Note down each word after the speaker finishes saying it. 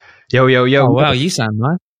Yo, yo, yo. Oh, wow, you sound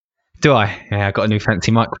nice. Do I? Yeah, I got a new fancy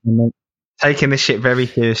microphone, mate. Taking this shit very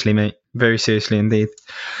seriously, mate. Very seriously indeed.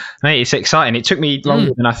 Mate, it's exciting. It took me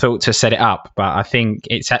longer than I thought to set it up, but I think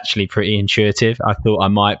it's actually pretty intuitive. I thought I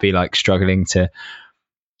might be like struggling to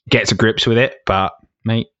get to grips with it, but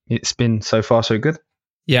mate, it's been so far so good.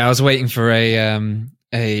 Yeah, I was waiting for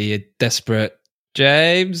a desperate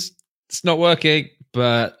James. It's not working,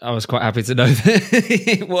 but I was quite happy to know that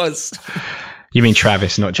it was. You mean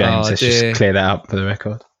Travis, not James? Let's just clear that up for the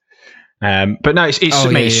record. But no, it's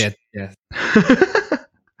yeah.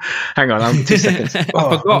 Hang on, I'm 2 seconds. I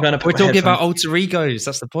forgot. We're talking about alter egos.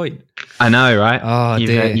 That's the point. I know, right? Oh,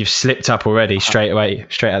 you've slipped up already straight out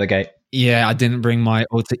of the gate. Yeah, I didn't bring my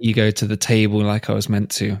alter ego to the table like I was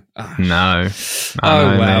meant to. Oh. No.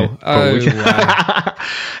 Wow. Wow.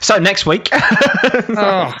 So next week. See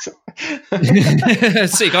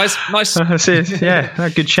you guys. Nice. Yeah,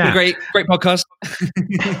 good chat. Great podcast.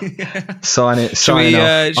 Signing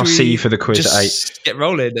off. I'll see you for the quiz at 8. Get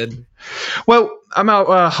rolling then. Well, I'm out.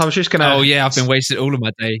 I was just going to... Oh, yeah, I've been wasting all of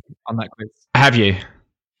my day on that quiz. Have you?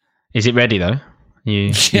 Is it ready, though? You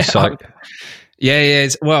psyched? Yeah.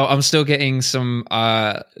 Well, I'm still getting some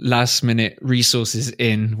last minute resources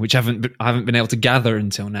in, which I haven't been able to gather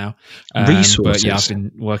until now. Resources? But yeah, I've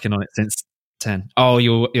been working on it since 10. Oh,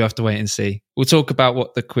 you have to wait and see. We'll talk about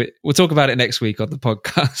we'll talk about it next week on the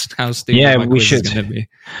podcast. How stupid my quiz is going to be.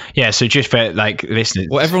 Yeah, so just for like listeners.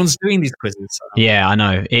 Well, everyone's doing these quizzes. So. Yeah, I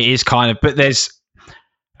know. It is kind of, but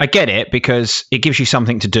I get it because it gives you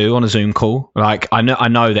something to do on a Zoom call. Like I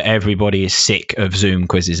know that everybody is sick of Zoom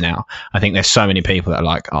quizzes now. I think there's so many people that are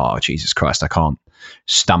like, oh, Jesus Christ, I can't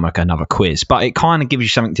stomach another quiz. But it kind of gives you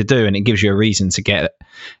something to do and it gives you a reason to get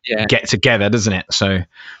together, doesn't it? So,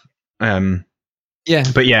 yeah.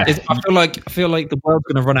 But yeah, I feel like the world's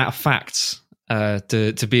going to run out of facts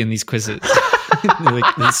to be in these quizzes.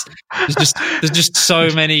 There's just so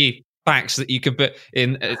many facts that you could put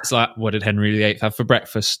in. It's like, what did Henry VIII have for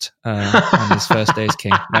breakfast on his first day as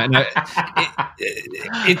king? No,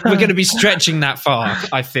 we're going to be stretching that far,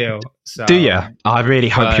 I feel. So, do you? I really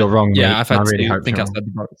hope you're wrong. Yeah, mate. I've had I really to think outside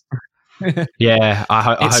the box. Yeah, I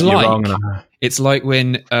hope you're wrong. It's like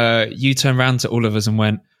when you turned around to all of us and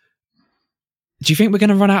went, do you think we're going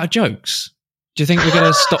to run out of jokes? Do you think we're going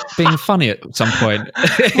to stop being funny at some point?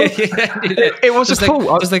 It was a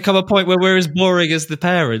call. Does there come a point where we're as boring as the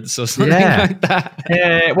parents or something like that?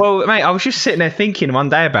 Yeah. Well, mate, I was just sitting there thinking one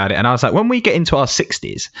day about it, and I was like, when we get into our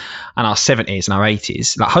 60s and our 70s and our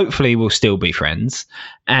 80s, like, hopefully we'll still be friends.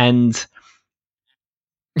 And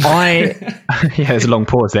there's a long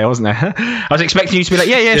pause there, wasn't there? I was expecting you to be like,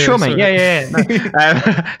 yeah, sure, mate. Yeah.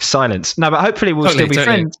 No. Silence. No, but hopefully we'll still be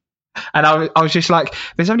friends. And I was just like,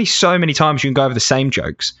 there's only so many times you can go over the same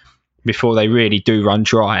jokes before they really do run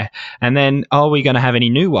dry. And then are we going to have any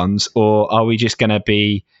new ones, or are we just going to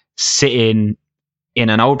be sitting in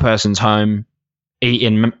an old person's home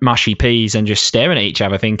eating mushy peas and just staring at each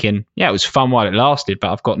other thinking, yeah, it was fun while it lasted,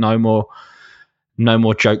 but I've got no more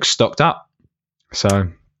jokes stocked up. So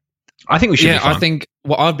I think we should be fun. I think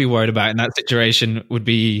what I'd be worried about in that situation would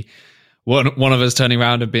be one of us turning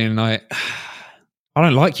around and being like, I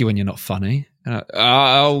don't like you when you're not funny.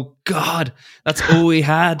 Oh, God, that's all we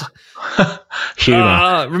had.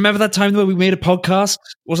 Humor. Remember that time where we made a podcast?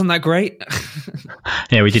 Wasn't that great?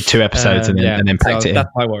 Yeah, we did 2 episodes and then packed it in. That's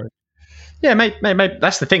my worry. Yeah, mate,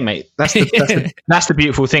 that's the thing, mate. That's the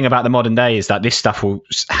beautiful thing about the modern day is that this stuff will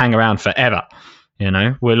hang around forever. You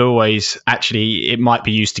know, we'll always it might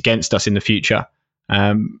be used against us in the future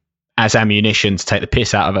as ammunition to take the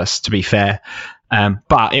piss out of us, to be fair.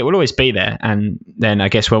 But it will always be there. And then I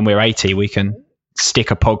guess when we're 80, we can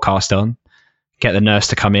stick a podcast on, get the nurse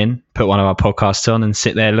to come in, put one of our podcasts on and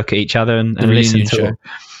sit there, look at each other and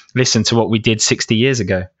listen to what we did 60 years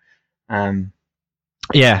ago.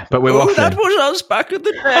 Yeah, but we're waffling. That was us back in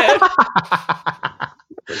the day.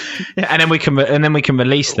 Yeah, and then we can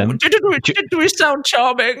release them. Did we sound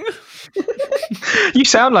charming? You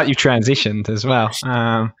sound like you've transitioned as well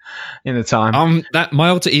in the time. That my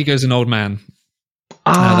alter ego is an old man.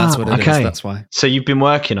 That's what it is. That's why. So you've been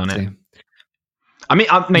working on it. I mean,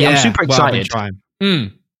 I'm super excited.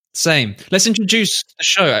 Same. Let's introduce the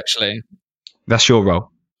show, actually. That's your role.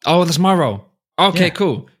 Oh, that's my role. Okay,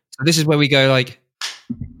 cool. So this is where we go like,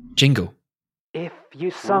 jingle. If you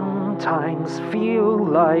sometimes feel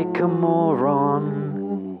like a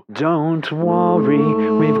moron, don't worry,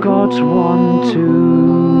 we've got one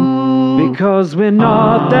too. Because we're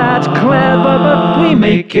not that clever, but we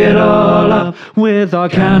make it all up with our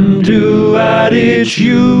can-do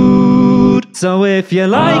attitude. So if you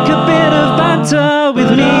like a bit of banter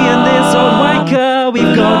with me and this old wanker,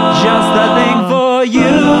 we've got just the thing for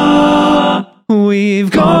you.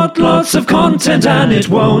 We've got lots of content and it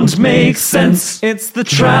won't make sense. It's the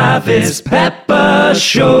Travis Pepper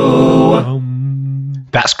Show.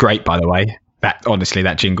 That's great, by the way.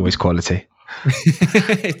 That jingle is quality.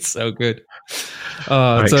 It's so good.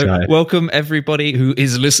 Welcome everybody who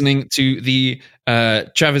is listening to the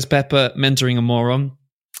Travis Pepper Mentoring a Moron.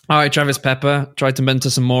 All right, Travis Pepper tried to mentor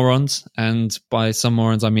some morons, and by some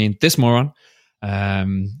morons I mean this moron.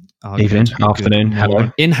 Evening, afternoon,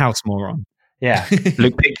 hello. In-house moron. Yeah,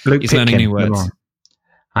 Luke He's learning new words.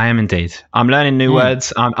 I am indeed. I'm learning new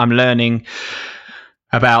words. I'm learning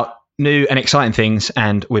about new and exciting things,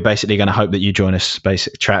 and we're basically going to hope that you join us.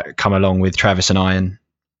 Come along with Travis and I and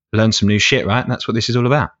learn some new shit. Right? And that's what this is all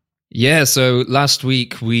about. Yeah. So last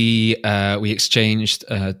week we exchanged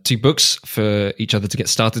 2 books for each other to get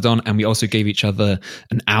started on, and we also gave each other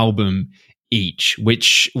an album each,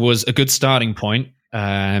 which was a good starting point.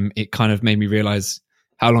 It kind of made me realize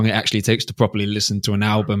how long it actually takes to properly listen to an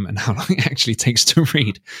album and how long it actually takes to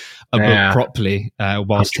read a book properly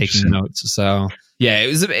whilst 100%. Taking notes. So yeah,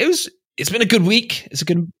 it's been a good week. It's a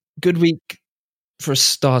good week for a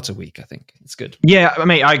starter week. I think it's good. Yeah, I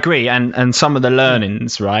mean, I agree. And some of the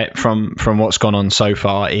learnings, right, from what's gone on so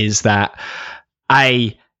far is that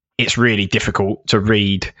it's really difficult to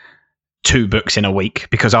read 2 books in a week,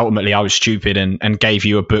 because ultimately I was stupid and gave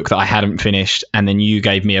you a book that I hadn't finished, and then you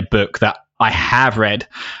gave me a book that I have read,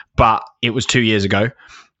 but it was 2 years ago.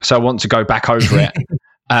 So I want to go back over it.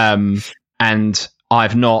 And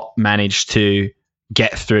I've not managed to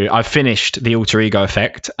get through. I've finished The Alter Ego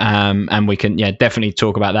Effect, and we can definitely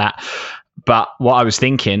talk about that. But what I was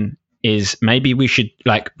thinking is maybe we should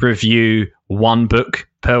review 1 book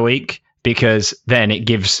per week, because then it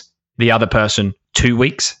gives the other person 2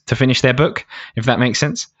 weeks to finish their book, if that makes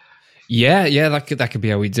sense. Yeah, that could be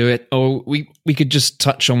how we do it. Or we could just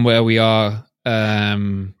touch on where we are at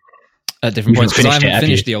different points, because I haven't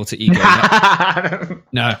finished The Alter Ego yet.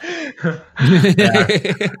 No.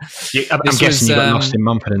 I'm guessing you got lost in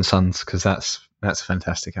Mumford & Sons, because that's a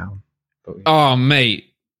fantastic album. Oh,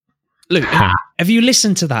 mate. Luke, have you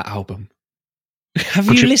listened to that album?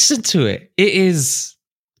 Have you listened to it? There's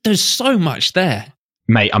so much there.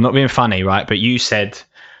 Mate, I'm not being funny, right? But you said,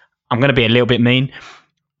 I'm going to be a little bit mean,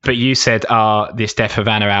 but you said, this Def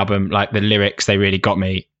Havana album, the lyrics, they really got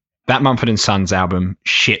me. That Mumford & Sons album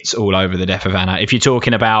shits all over the Def Havana. If you're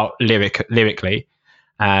talking about lyrically,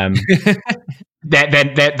 they're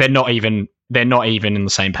not even in the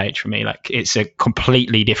same page for me. It's a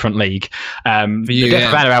completely different league. The Def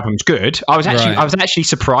Havana album's good. I was actually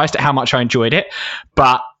surprised at how much I enjoyed it,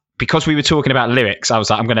 but because we were talking about lyrics, I was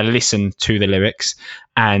like, I'm going to listen to the lyrics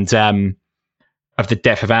and of the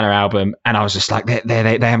Def Havana album, and I was just like,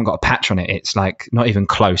 they haven't got a patch on it. It's not even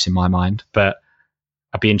close in my mind, but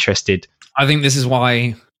I'd be interested. I think this is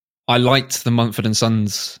why I liked the Mumford &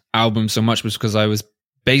 Sons album so much, was because I was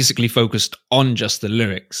basically focused on just the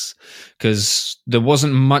lyrics, because there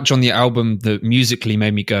wasn't much on the album that musically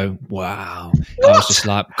made me go, wow. I was just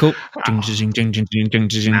like, cool.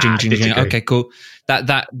 Okay, cool. That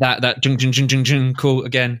cool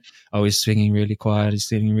again. Oh, he's singing really quiet. He's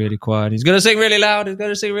singing really quiet. He's going to sing really loud. He's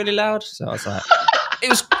going to sing really loud. So I was like, it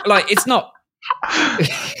was it's not.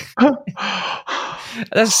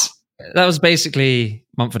 That was basically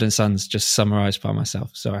Mumford & Sons just summarized by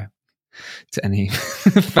myself. Sorry to any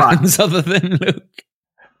fans other than Luke.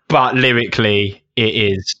 But lyrically, it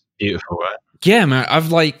is beautiful, right? Yeah, man.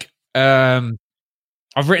 I've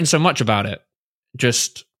written so much about it.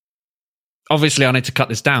 Just obviously, I need to cut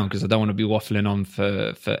this down because I don't want to be waffling on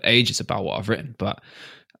for ages about what I've written. But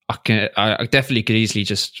I definitely could easily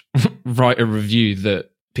just write a review that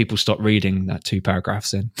people stop reading that 2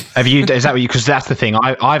 paragraphs in. Have you? Is that what you? Because that's the thing.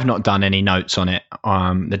 I've not done any notes on it.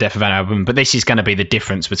 The Def Havana album, but this is going to be the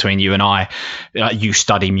difference between you and I. You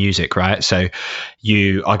study music, right? So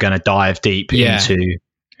you are going to dive deep into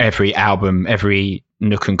every album, every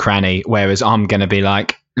nook and cranny. Whereas I'm going to be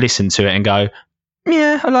listen to it and go,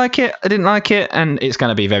 yeah, I like it. I didn't like it, and it's going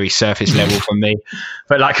to be very surface level from me.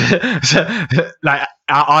 But I've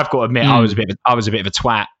got to admit, I was a bit of a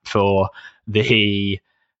twat for the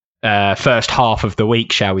first half of the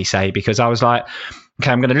week, shall we say, because I was like,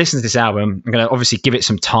 okay, I'm going to listen to this album. I'm going to obviously give it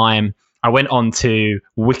some time. I went on to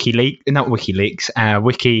what's it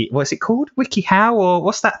called? WikiHow, or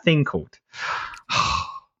what's that thing called?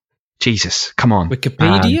 Jesus, come on.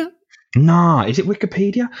 Wikipedia? No, is it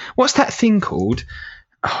Wikipedia? What's that thing called?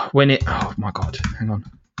 Oh my God, hang on.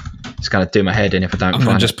 It's going to do my head in if I don't. I'm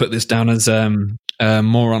going to just put this down as a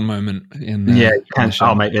moron moment.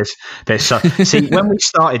 I'll make this. There's see, when we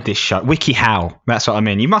started this show, WikiHow. That's what I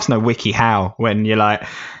mean. You must know WikiHow when you're like,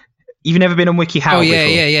 You've never been on WikiHow? Oh before?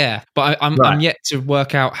 yeah. But I'm yet to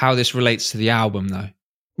work out how this relates to the album, though.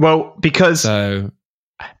 Well, because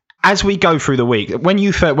as we go through the week, when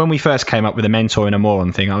we first came up with the mentor and a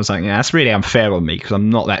moron thing, I was like, yeah, that's really unfair on me because I'm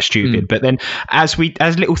not that stupid. But then as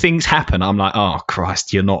little things happen, I'm like, oh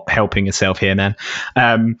Christ, you're not helping yourself here, man.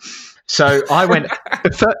 So I went.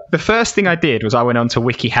 The first thing I did was I went onto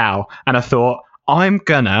WikiHow and I thought, I'm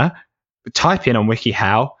gonna type in on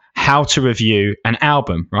WikiHow how to review an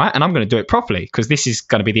album, right? And I'm going to do it properly because this is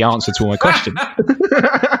going to be the answer to all my questions.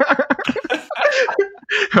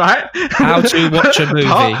 Right? How to watch a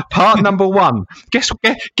movie. Part number 1. Guess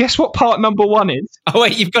what part number 1 is? Oh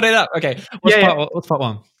wait, you've got it up. Okay. What's part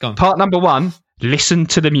 1? Go on. Part number 1, listen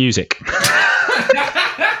to the music.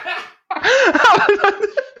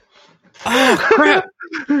 Oh crap.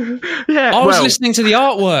 Yeah. I was listening to the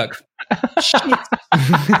artwork.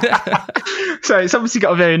 So it's obviously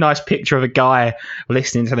got a very nice picture of a guy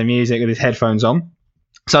listening to the music with his headphones on.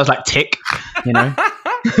 So I was like, tick, you know.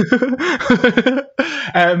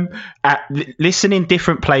 Listening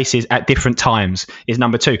different places at different times is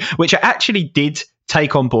number 2, which I actually did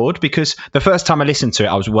take on board because the first time I listened to it,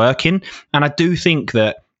 I was working, and I do think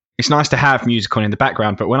that it's nice to have music on in the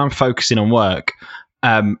background, but when I'm focusing on work,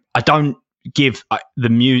 I don't give the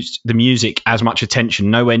music as much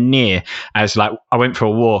attention, nowhere near as like I went for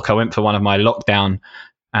a walk. I went for one of my lockdown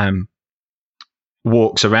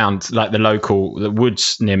walks around like the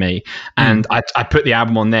woods near me, and I put the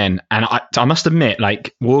album on then, and I must admit,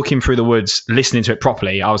 like walking through the woods, listening to it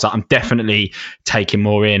properly, I was like, I'm definitely taking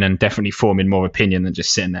more in and definitely forming more opinion than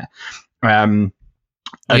just sitting there.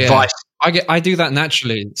 Advice. I do that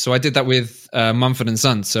naturally. So I did that with Mumford &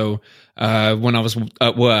 Sons. So when I was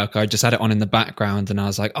at work, I just had it on in the background, and I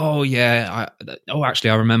was like, oh yeah,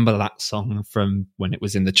 actually I remember that song from when it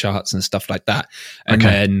was in the charts and stuff like that. And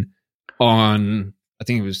then on, I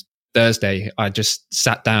think it was Thursday, I just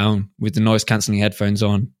sat down with the noise cancelling headphones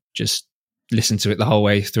on, just listened to it the whole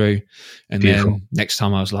way through. And then next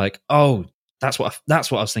time I was like, oh, that's what I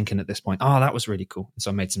was thinking at this point. Oh, that was really cool. And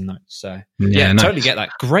so I made some notes. So yeah, nice. Totally get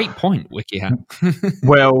that. Great point, WikiHow.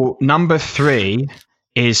 Well, number 3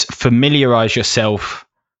 is familiarize yourself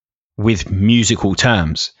with musical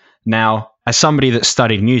terms. Now, as somebody that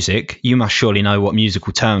studied music, you must surely know what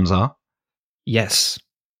musical terms are. Yes,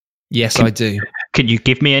 I do. Can you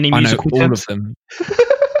give me any musical terms? I know all of them.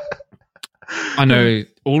 I know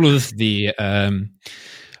all of the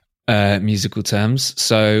musical terms.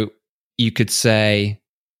 So you could say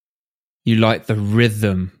you like the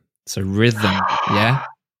rhythm. So rhythm, yeah?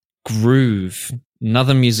 Groove,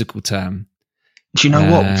 another musical term. Do you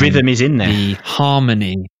know what rhythm is in there? The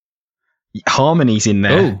harmony. Harmony's in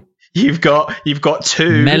there. Oh. You've got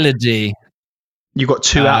 2. Melody. You've got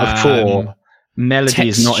 2 out of 4. Melody texture.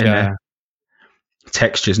 is not in there.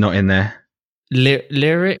 Texture's not in there.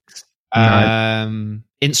 Lyrics. No.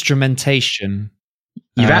 Instrumentation.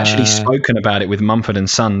 You've actually spoken about it with Mumford &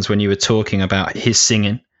 Sons when you were talking about his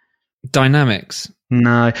singing. Dynamics.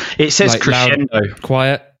 No. It says like crescendo. Loud,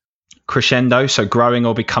 quiet. Crescendo, so growing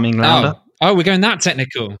or becoming louder. Oh, we're going that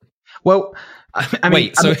technical. Well,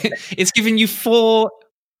 it's giving you 4...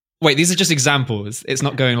 Wait, these are just examples. It's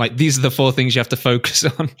not going like, these are the 4 things you have to focus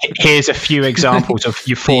on. Here's a few examples of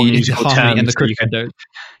your 4 musical terms. And the crescendo.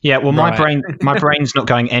 Yeah, well, my brain's not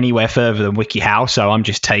going anywhere further than WikiHow, so I'm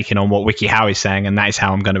just taking on what WikiHow is saying, and that is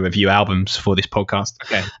how I'm going to review albums for this podcast.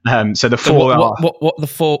 Okay. So the 4 what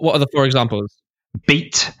are the 4 examples?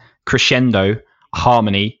 Beat, crescendo,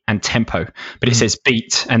 harmony, and tempo. But it says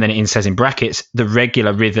beat, and then it says in brackets the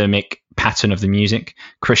regular rhythmic pattern of the music.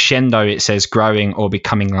 Crescendo, it says growing or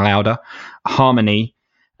becoming louder. Harmony,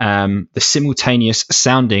 the simultaneous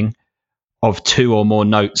sounding of 2 or more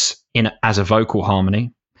notes as a vocal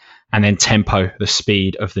harmony. And then tempo, the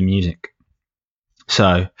speed of the music.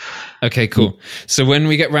 So, okay, cool. So when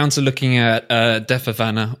we get round to looking at Death of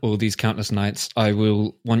Anna, All These Countless Nights, I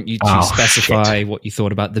will want you to specify what you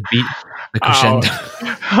thought about the beat, the crescendo,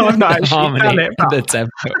 the harmony, and the tempo.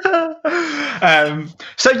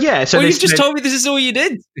 You've just told me this is all you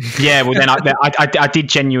did. Yeah, well, then I did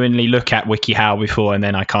genuinely look at WikiHow before, and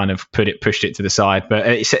then I kind of pushed it to the side.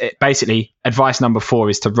 But basically, advice number 4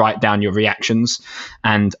 is to write down your reactions,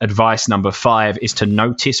 and advice number 5 is to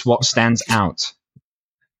notice what stands out.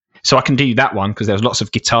 So I can do that one because there's lots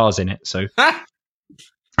of guitars in it. So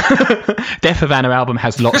Death of Anna album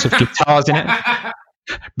has lots of guitars in it.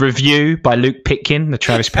 Review by Luke Pitkin, The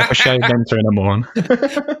Travis Pepper Show, Mentor and a Moron.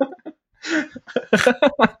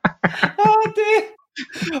 Oh dear!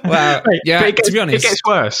 Wow. Yeah. To be honest, it gets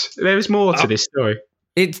worse. There is more to this story.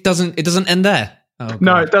 It doesn't end there.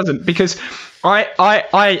 No, it doesn't, because I'm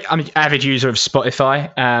an avid user of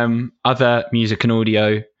Spotify. Other music and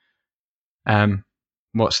audio,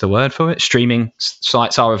 what's the word for it? Streaming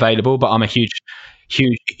sites are available, but I'm a huge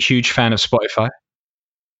fan of Spotify.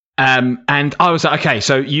 And I was like, okay,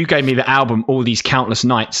 so you gave me the album All These Countless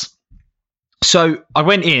Nights. So I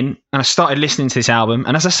went in and I started listening to this album.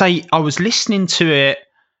 And as I say, I was listening to it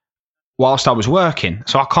whilst I was working.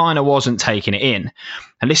 So I kind of wasn't taking it in.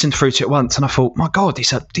 I listened through to it once and I thought, my God,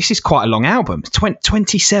 this is quite a long album.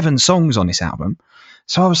 27 songs on this album.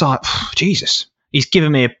 So I was like, Jesus, he's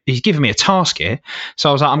given me a task here. So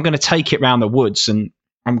I was like, I'm going to take it round the woods and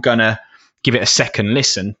I'm going to give it a second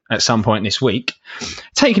listen at some point this week.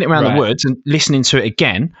 Taking it around the woods and listening to it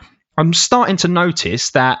again, I'm starting to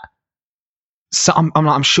notice that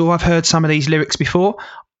I'm sure I've heard some of these lyrics before.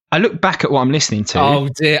 I look back at what I'm listening to. Oh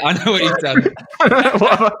dear, I know what you've done.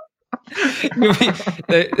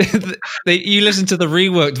 You listen to the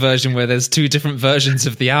reworked version where there's two different versions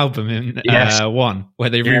of the album in one, where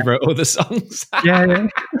they rewrote all the songs. Yeah.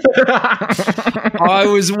 I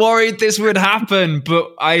was worried this would happen,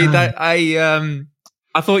 but I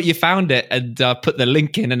thought you found it and put the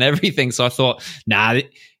link in and everything. So I thought, nah,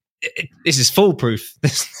 this is foolproof.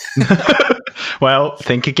 Well,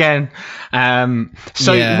 think again.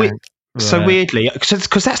 So weirdly,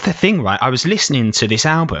 because that's the thing, right? I was listening to this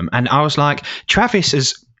album and I was like, Travis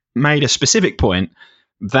has made a specific point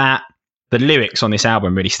that the lyrics on this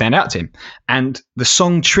album really stand out to him. And the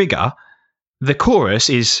song Trigger, the chorus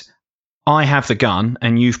is, I have the gun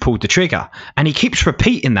and you've pulled the trigger. And he keeps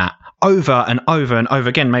repeating that over and over and over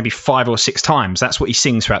again, maybe 5 or 6 times. That's what he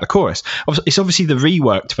sings throughout the chorus. It's obviously the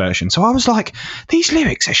reworked version. So I was like, these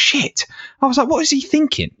lyrics are shit. I was like, what is he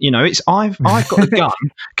thinking? It's I've got the gun.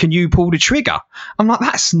 Can you pull the trigger? I'm like,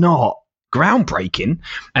 that's not groundbreaking.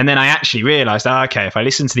 And then I actually realized, okay, if I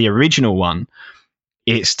listen to the original one,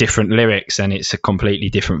 it's different lyrics and it's a completely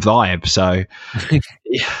different vibe. So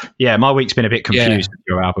yeah, my week's been a bit confused with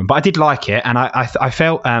your album, but I did like it. And I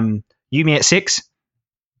felt You Me at 6.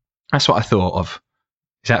 That's what I thought of.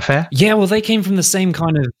 Is that fair? Yeah, well, they came from the same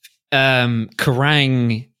kind of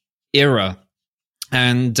Kerrang era.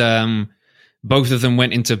 And both of them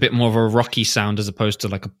went into a bit more of a rocky sound as opposed to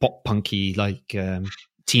like a pop punky, like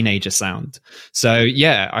teenager sound. So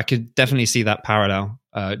yeah, I could definitely see that parallel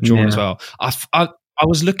drawn as well. I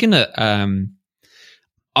was looking at... I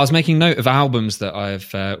was making note of albums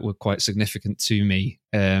that were quite significant to me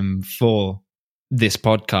for this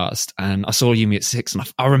podcast, and I saw You Me at 6,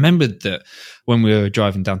 and I remembered that when we were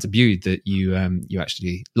driving down to Bude that you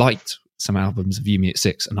actually liked some albums of You Me at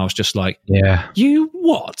 6, and I was just like, you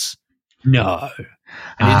what? No.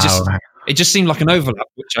 And it just seemed like an overlap,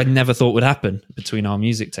 which I never thought would happen between our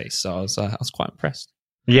music tastes. So I was quite impressed.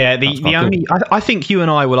 Yeah, I think you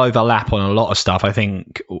and I will overlap on a lot of stuff. I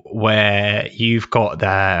think where you've got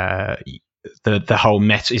the whole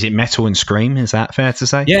metal, is it metal and scream? Is that fair to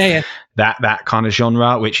say? Yeah. That kind of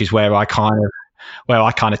genre, which is where I kind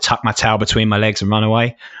of tuck my tail between my legs and run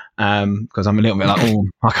away. Because I'm a little bit like, oh,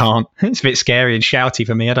 I can't. It's a bit scary and shouty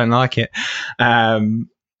for me. I don't like it.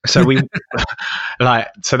 So we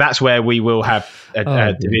so that's where we will have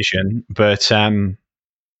a division. But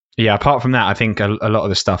yeah, apart from that, I think a lot of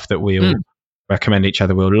the stuff that we'll recommend each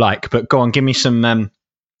other will like. But go on, give me some.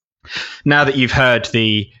 Now that you've heard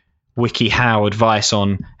the WikiHow advice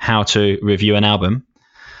on how to review an album,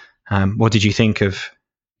 what did you think of?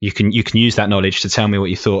 You can use that knowledge to tell me what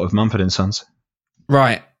you thought of Mumford & Sons.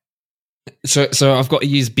 Right. So I've got to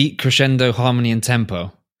use beat, crescendo, harmony, and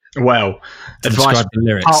tempo. Well, advice. The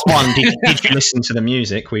lyrics. Part 1, did you listen to the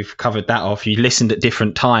music? We've covered that off. You listened at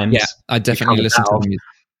different times. Yeah, I definitely listened to the music.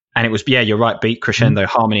 And it was, you're right, beat, crescendo,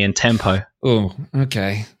 harmony, and tempo. Oh,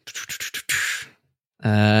 okay.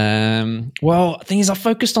 Well, the thing is, I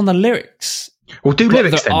focused on the lyrics. Well, do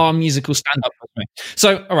lyrics then. Our musical stand-up.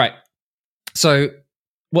 So, all right. So,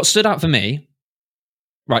 what stood out for me,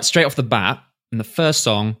 right, straight off the bat, in the first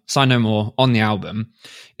song, Sigh No More, on the album,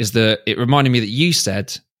 is that it reminded me that you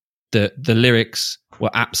said that the lyrics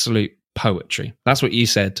were absolute poetry. That's what you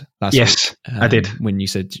said last week. Yes, I did. When you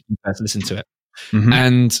said you first listened to it. Mm-hmm.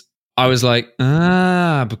 And I was like,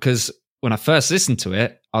 because when I first listened to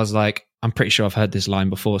it, I was like, I'm pretty sure I've heard this line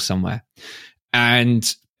before somewhere. And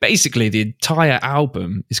basically the entire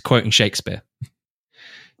album is quoting Shakespeare.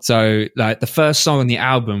 So like the first song on the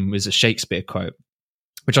album was a Shakespeare quote,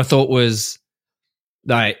 which I thought was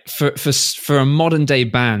like for a modern day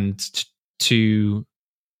band to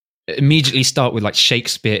immediately start with like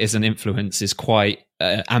Shakespeare as an influence is quite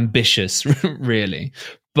ambitious, really.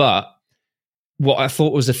 But what I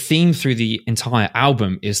thought was a theme through the entire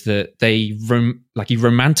album is that he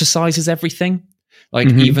romanticizes everything. Like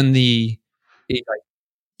even like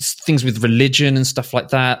things with religion and stuff like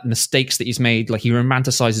that, mistakes that he's made, like he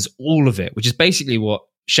romanticizes all of it, which is basically what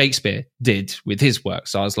Shakespeare did with his work.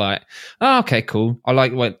 So I was like, oh, okay, cool. I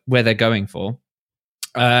like where they're going for.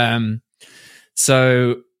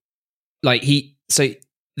 So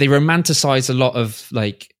they romanticize a lot of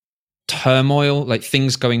like turmoil, like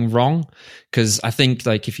things going wrong. Because I think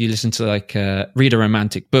like if you listen to like read a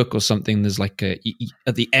romantic book or something, there's like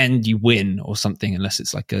at the end you win or something, unless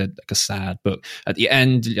it's like a sad book. At the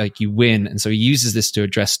end, like you win, and so he uses this to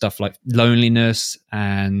address stuff like loneliness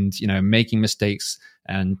and making mistakes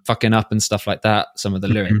and fucking up and stuff like that. Some of the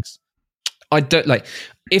lyrics, I don't like.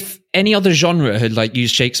 If any other genre had like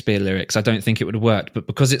used Shakespeare lyrics, I don't think it would have worked. But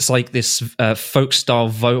because it's like this folk style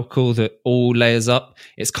vocal that all layers up,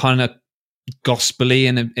 it's kind of gospely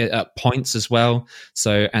and at points as well.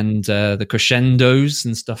 So and the crescendos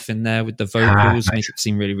and stuff in there with the vocals make it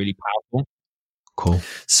seem really, really powerful. Cool.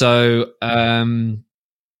 So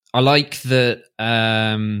I like that.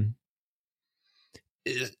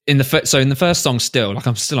 In the first song, still like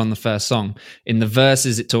I'm still on the first song. In the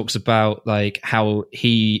verses, it talks about like how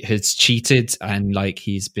he has cheated and like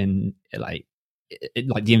he's been like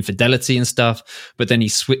the infidelity and stuff, but then he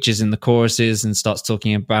switches in the choruses and starts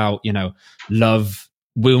talking about love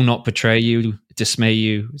will not betray you, dismay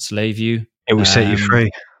you, slave you, it will set you free.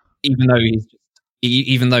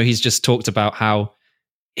 Even though he's just talked about how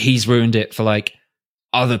he's ruined it for like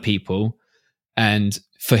other people and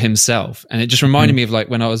for himself. And it just reminded me of like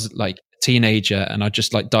when I was like a teenager and I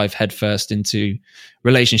just like dive headfirst into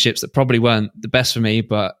relationships that probably weren't the best for me,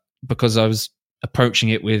 but because I was approaching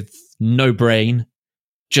it with no brain,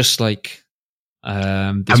 just like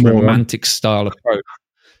this romantic style approach.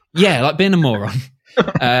 Yeah, like being a moron.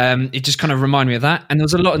 It just kind of reminded me of that. And there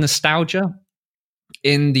was a lot of nostalgia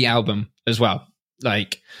in the album as well.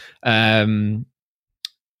 Like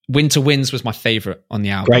Winter Winds was my favorite on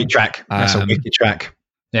the album. Great track. That's a wicked track.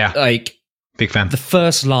 Yeah. Like big fan. The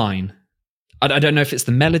first line, I don't know if it's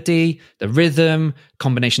the melody, the rhythm,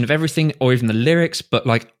 combination of everything, or even the lyrics, but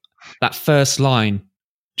like that first line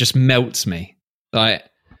just melts me. Like,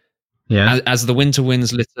 as the winter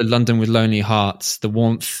winds litter London with lonely hearts, the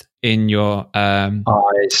warmth in your eyes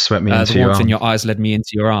swept me into the warmth your in your eyes led me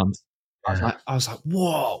into your arms. I was like,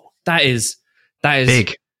 whoa, that is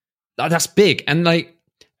big. That's big. And like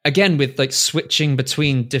again, with like switching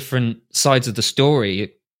between different sides of the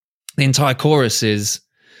story, the entire chorus it's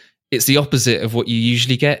the opposite of what you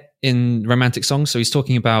usually get in romantic songs. So he's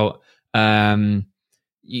talking about your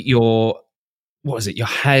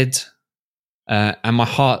head and my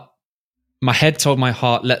heart. My head told my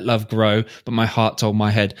heart, let love grow, but my heart told my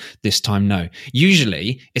head, this time no.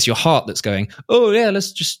 Usually it's your heart that's going, oh yeah,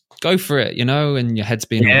 let's just go for it, and your head's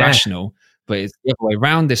being irrational. But it's the other way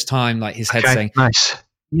around this time, like his head's saying, nice.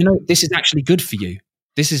 This is actually good for you.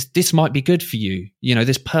 This might be good for you.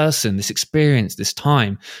 This person, this experience, this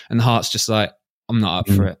time. And the heart's just like, I'm not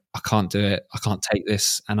up for it. I can't do it. I can't take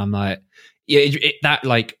this. And I'm like,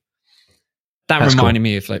 that reminded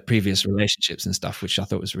me of like previous relationships and stuff, which I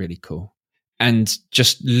thought was really cool. And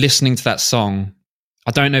just listening to that song,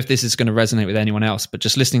 I don't know if this is going to resonate with anyone else, but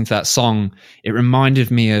just listening to that song, it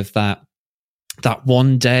reminded me of that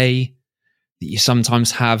one day that you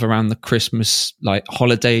sometimes have around the Christmas like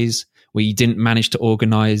holidays where you didn't manage to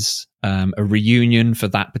organize a reunion for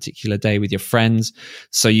that particular day with your friends.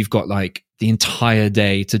 So you've got like the entire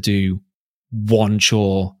day to do one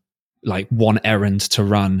chore, like one errand to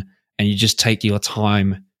run, and you just take your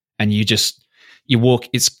time and you walk.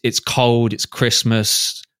 It's cold, it's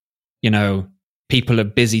Christmas, people are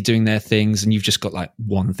busy doing their things, and you've just got like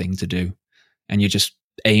one thing to do, and you're just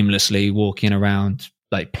aimlessly walking around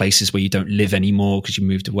like places where you don't live anymore because you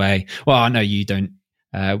moved away. Well, I know you don't.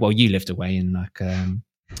 You lived away in like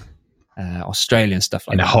Australia and stuff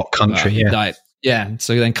like that. In a hot country,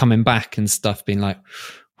 So then coming back and stuff, being like,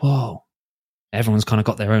 whoa, everyone's kind of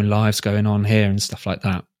got their own lives going on here and stuff like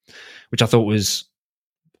that, which I thought was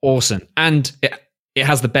awesome. And it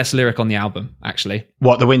has the best lyric on the album, actually.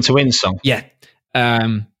 What, the Winter Winds song? Yeah.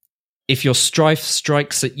 If your strife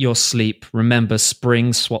strikes at your sleep, remember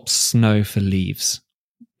spring swaps snow for leaves.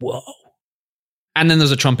 Whoa. And then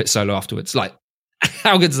there's a trumpet solo afterwards. Like,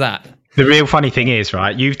 how good's that? The real funny thing is,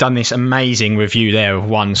 right, you've done this amazing review there of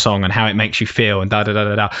one song and how it makes you feel and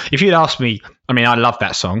da-da-da-da-da. If you'd asked me, I mean, I love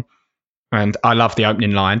that song and I love the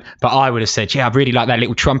opening line, but I would have said, yeah, I really like that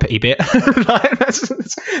little trumpety bit.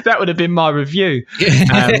 That would have been my review.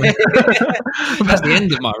 That's the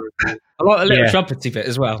end of my review. I like a little trumpety bit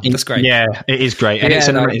as well. That's great. Yeah, it is great. And it's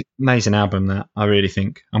an amazing album, that, I really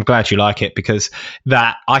think. I'm glad you like it, because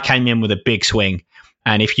that I came in with a big swing.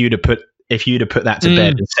 And if you'd have put if you'd have put that to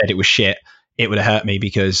bed and said it was shit, it would have hurt me,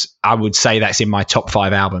 because I would say that's in my top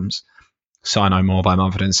 5 albums. Sigh No More by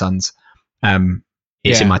Mumford & Sons.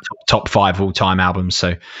 It's in my top 5 all-time albums.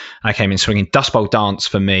 So I came in swinging. Dust Bowl Dance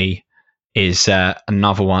for me is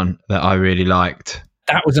another one that I really liked.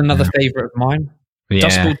 That was another favourite of mine. Yeah.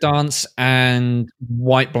 Dust Bowl Dance and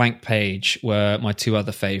White Blank Page were my 2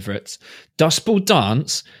 other favourites. Dust Bowl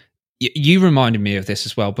Dance, you reminded me of this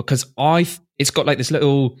as well, because it's got like this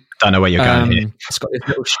little... Don't know where you're going here. It's got this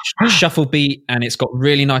little shuffle beat, and it's got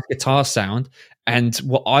really nice guitar sound. And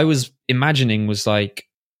what I was imagining was like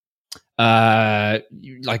a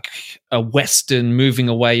Western moving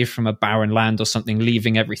away from a barren land or something,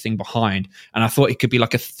 leaving everything behind. And I thought it could be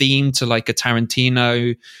like a theme to like a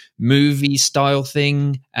Tarantino movie style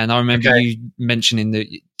thing. And I remember you mentioning that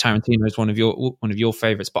Tarantino is one of your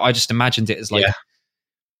favorites, but I just imagined it as like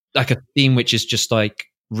a theme which is just like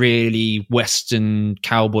really Western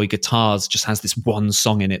cowboy guitars, just has this one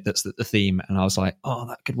song in it that's the theme. And I was like, oh,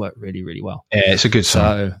 that could work really, really well. Yeah, it's a good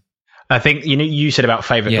song. So I think you said about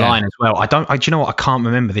favorite line as well. Do you know what? I can't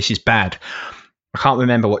remember. This is bad. I can't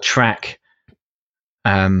remember what track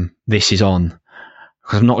this is on,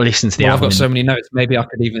 because I've not listened to the album. I've got so many notes. Maybe I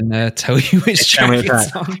could even tell you which track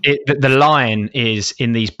it's on. The line is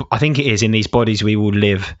in these. I think it is in these bodies we will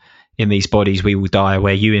live. In these bodies we will die.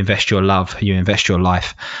 Where you invest your love, you invest your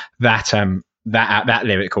life. That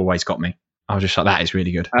lyric always got me. I was just like, that is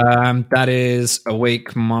really good. That is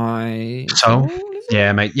Awake My Soul.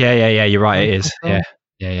 Yeah, mate. Yeah. You're right. It is.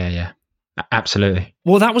 Yeah. Absolutely.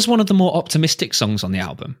 Well, that was one of the more optimistic songs on the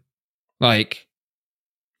album. Like,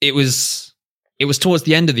 it was towards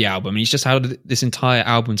the end of the album, and he's just had this entire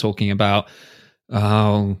album talking about,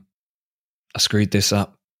 oh, I screwed this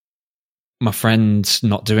up. My friend's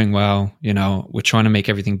not doing well. You know, we're trying to make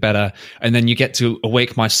everything better. And then you get to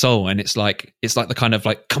Awake My Soul, and it's like the kind of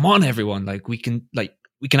like, come on, everyone, like we can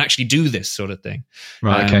actually do this sort of thing,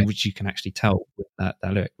 right? Okay. Which you can actually tell with that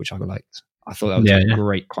lyric, which I liked. I thought that was a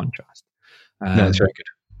great contrast. No, that's very good.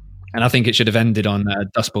 And I think it should have ended on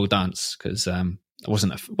Dust Bowl Dance, because I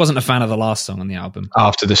wasn't a fan of the last song on the album.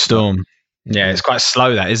 After the Storm. Yeah, it's quite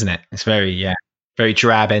slow, that, isn't it? It's very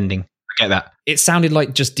drab ending. I get that. It sounded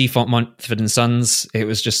like just default Mumford & Sons. It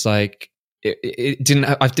was just like it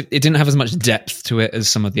didn't have as much depth to it as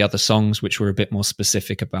some of the other songs, which were a bit more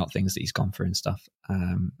specific about things that he's gone through and stuff.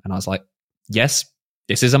 And I was like, yes,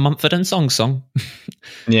 this is a Mumford & Sons song.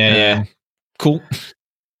 Yeah. Cool,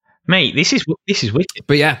 mate. This is wicked.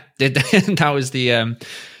 But yeah, that was the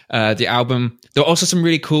album. There were also some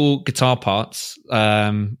really cool guitar parts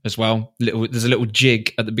as well. There's a little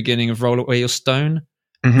jig at the beginning of Roll Away Your Stone.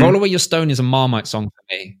 Mm-hmm. Roll Away Your Stone is a Marmite song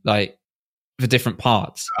for me, like for different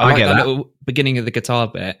parts. I like that little beginning of the guitar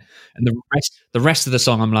bit, and the rest of the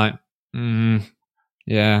song I'm like,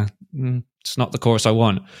 it's not the chorus I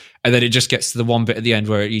want. And then it just gets to the one bit at the end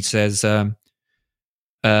where he says,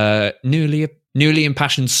 newly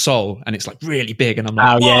impassioned soul, and it's like really big, and I'm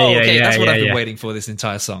like, that's what I've been waiting for this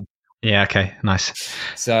entire song. Yeah, okay, nice.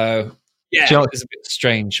 So it was a bit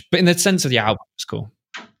strange, but in the sense of the album, it's cool.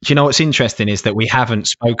 Do you know what's interesting is that we haven't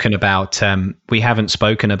spoken about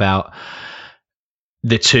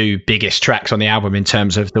the 2 biggest tracks on the album in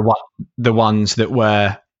terms of the ones that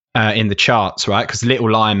were in the charts, right? Because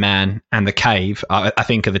Little Lion Man and The Cave, I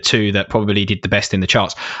think, are the 2 that probably did the best in the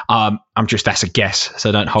charts. That's a guess,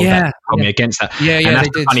 so don't hold me against that. And that's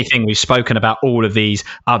the funny thing. We've spoken about all of these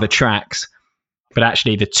other tracks, but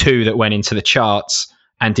actually the 2 that went into the charts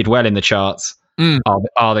and did well in the charts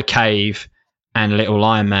are The Cave and Little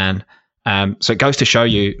Lion Man. So it goes to show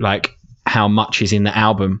you like how much is in the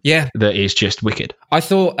album that is just wicked. I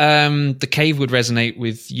thought The Cave would resonate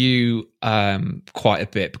with you quite a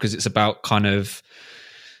bit, because it's about kind of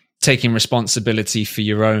taking responsibility for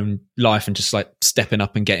your own life and just like stepping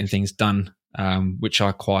up and getting things done, which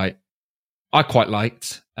I quite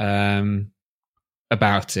liked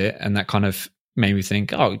about it. And that kind of made me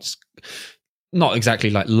think, it's not exactly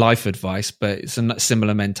like life advice, but it's a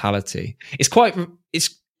similar mentality.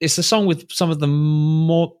 It's a song with some of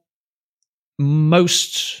the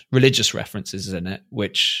most religious references in it,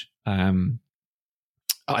 which I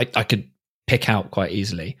could pick out quite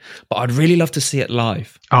easily. But I'd really love to see it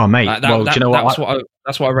live. Oh, mate! Do you know what?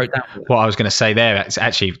 That's what I wrote down. What I was going to say there, it's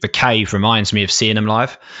actually The Cave reminds me of seeing them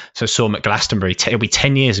live. So saw them at Glastonbury. It'll be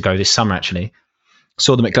 10 years ago this summer, actually.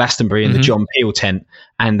 Saw them at Glastonbury in the John Peel tent,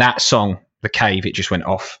 and that song, The Cave, it just went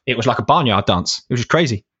off. It was like a barnyard dance. It was just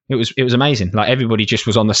crazy. It was amazing. Like everybody just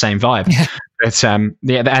was on the same vibe. Yeah. But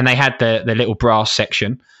and they had the little brass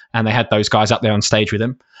section, and they had those guys up there on stage with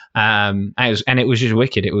them. And it was just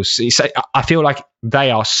wicked. I feel like they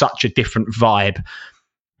are such a different vibe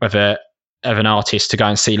of of an artist to go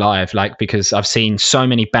and see live, like, because I've seen so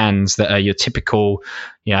many bands that are your typical,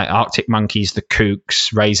 Arctic Monkeys, the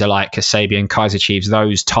Kooks, Razorlight, Kasabian, Kaiser Chiefs,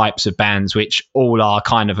 those types of bands, which all are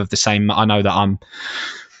kind of the same. I know that I'm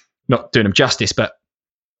not doing them justice, but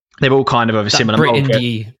they're all kind of a similar Brit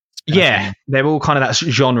indie. Yeah, they're all kind of that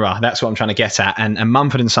genre. That's what I'm trying to get at. And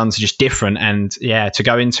Mumford and Sons are just different. And yeah, to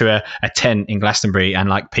go into a tent in Glastonbury and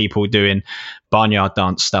like people doing barnyard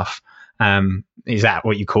dance stuff. Is that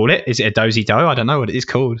what you call it? Is it a dozy do? I don't know what it is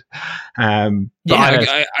called. I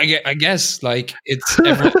guess like it's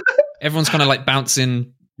everyone's kind of like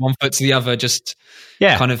bouncing one foot to the other, just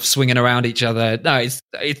kind of swinging around each other. No,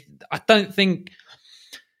 I don't think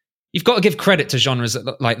you've got to give credit to genres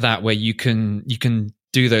like that where you can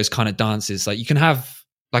do those kind of dances. Like you can have,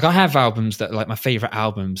 like I have albums that are like my favorite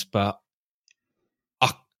albums, but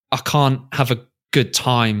I can't have a good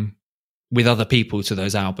time with other people to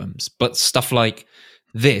those albums. But stuff like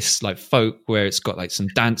this, like folk, where it's got like some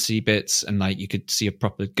dancey bits and like you could see a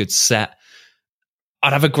proper good set,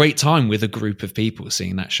 I'd have a great time with a group of people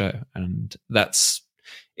seeing that show. And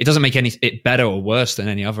it doesn't make it better or worse than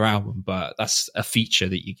any other album, but that's a feature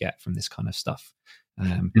that you get from this kind of stuff.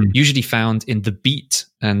 Usually found in the beat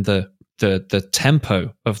and the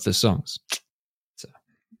tempo of the songs. So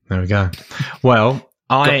there we go. Well,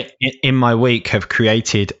 in my week have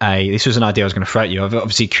created this was an idea I was going to throw at you. I've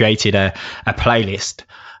obviously created a playlist,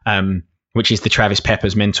 which is the Travis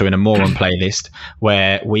Pepper's Mentor in a Moron playlist,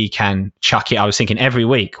 where we can chuck it. I was thinking every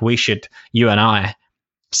week you and I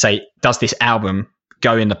say, does this album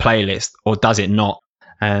go in the playlist or does it not?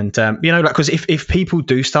 And, because if people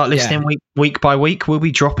do start listening week by week, we'll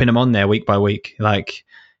be dropping them on there week by week. Like,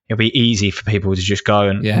 it'll be easy for people to just go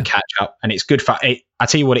and catch up. And it's good I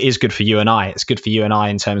tell you what, it is good for you and I. It's good for you and I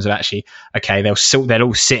in terms of actually, okay, they'll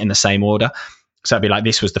all sit in the same order. So it'd be like,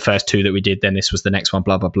 this was the first two that we did, then this was the next one,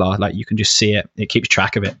 blah, blah, blah. Like, you can just see it. It keeps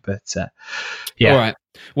track of it. But, All right.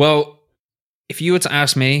 Well, if you were to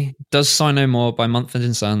ask me, does Sigh No More by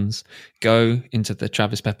Mumford & Sons go into the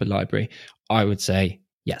Travis Pepper library? I would say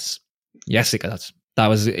yes. Yes, it does.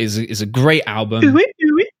 That is a great album. Ooh,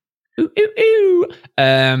 ooh, ooh.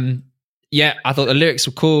 I thought the lyrics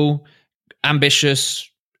were cool, ambitious,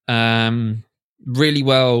 really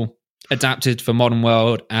well adapted for modern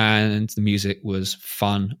world, and the music was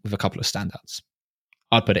fun with a couple of standouts.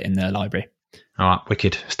 I'd put it in the library. All right,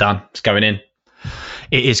 wicked. It's done. It's going in.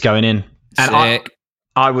 It is going in. And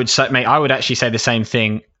I would say, mate, I would actually say the same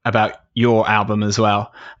thing about your album as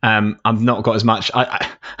well. I've not got as much.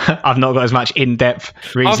 I've not got as much in-depth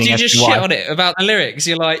reasoning. After you just shit on it about the lyrics,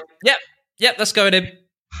 you're like, yep, that's going in.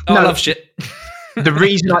 Oh, I love shit. The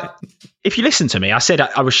reason, if you listen to me, I said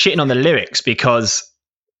I was shitting on the lyrics because,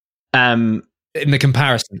 in the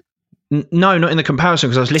comparison. No, not in the comparison,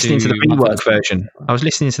 because I was listening to the rework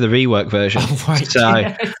version. Oh, right. So,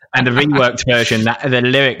 and the reworked version, the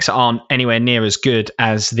lyrics aren't anywhere near as good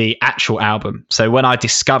as the actual album. So when I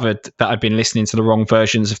discovered that I'd been listening to the wrong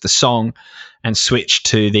versions of the song and switched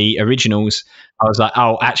to the originals, I was like,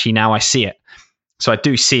 oh, actually now I see it. So I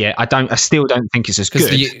do see it. I still don't think it's as good.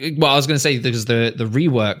 I was going to say, because the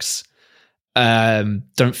reworks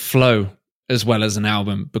don't flow as well as an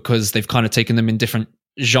album, because they've kind of taken them in different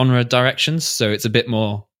genre directions, so it's a bit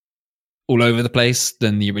more all over the place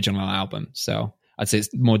than the original album. So I'd say it's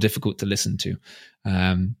more difficult to listen to.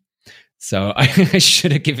 So I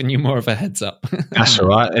should have given you more of a heads up. That's all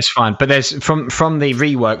right. It's fine. But there's from the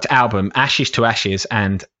reworked album, Ashes to Ashes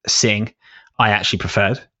and Sing, I actually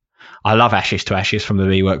preferred. I love Ashes to Ashes from the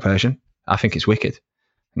reworked version. I think it's wicked.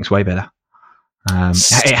 I think it's way better.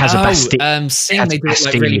 It has a Bastille. Sing, they do it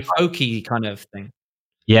like really folky kind of thing.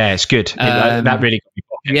 Yeah, it's good. That really got me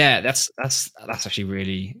talking. Yeah, that's actually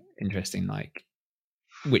really interesting. Like,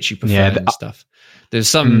 which you prefer and stuff. There's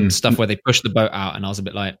some stuff where they push the boat out, and I was a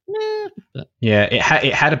bit like, but. Yeah, it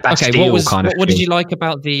had a Bastille kind of. What did you like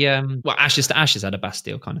about the Ashes to Ashes had a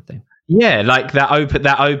Bastille kind of thing? Yeah, like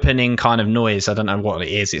that opening kind of noise. I don't know what it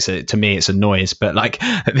is. To me, it's a noise, but like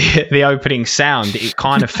the opening sound, it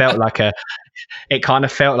kind of felt like a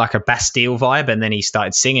Bastille vibe, and then he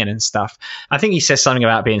started singing and stuff. I think he says something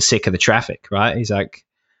about being sick of the traffic, right? He's like,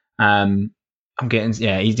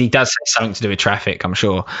 he does say something to do with traffic, I'm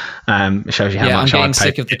sure. It shows you how much I'm getting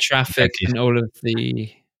sick of the traffic and all of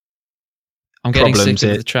the... I'm getting sick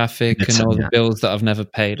of the traffic and all the bills that I've never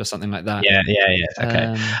paid, or something like that. Yeah.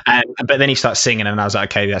 Okay. But then he starts singing, and I was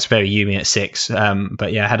like, okay, that's very Yumi at 6.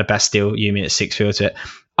 But yeah, I had a Bastille Yumi at 6 feel to it.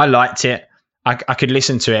 I liked it. I could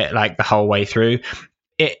listen to it like the whole way through.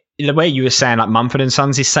 the way you were saying like Mumford and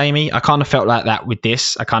Sons is samey, I kind of felt like that with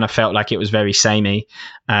this. I kind of felt like it was very samey.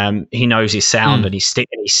 He knows his sound and he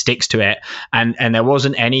sticks to it. And there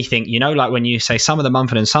wasn't anything, like when you say some of the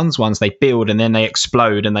Mumford and Sons ones, they build and then they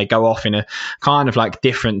explode and they go off in a kind of like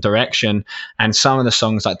different direction. And some of the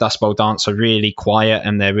songs like Dust Bowl Dance are really quiet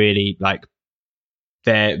and they're really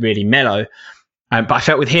mellow. But I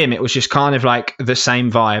felt with him, it was just kind of like the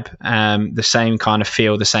same vibe, the same kind of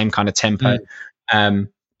feel, the same kind of tempo.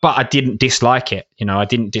 But I didn't dislike it. I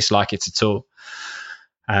didn't dislike it at all.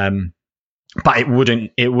 But it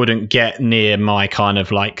wouldn't get near my kind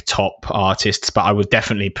of like top artists. But I would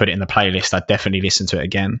definitely put it in the playlist. I'd definitely listen to it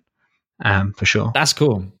again, for sure. That's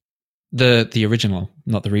cool. The original,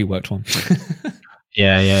 not the reworked one.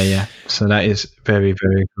 Yeah. So that is very,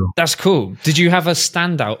 very cool. That's cool. Did you have a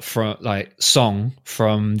standout song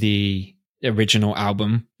from the original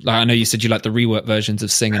album? Like, I know you said you like the rework versions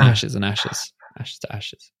of Sing and Ashes and Ashes to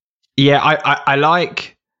Ashes. Yeah, I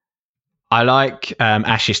like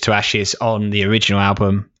Ashes to Ashes on the original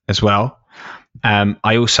album as well.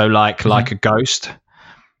 I also like a Ghost.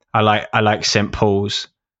 I like St. Paul's,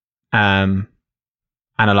 and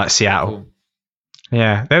I like Seattle. Cool.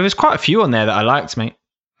 Yeah, there was quite a few on there that I liked, mate.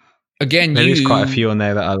 Again, there is quite a few on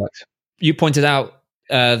there that I liked. You pointed out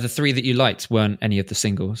the three that you liked weren't any of the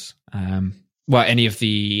singles. Any of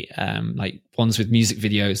the like ones with music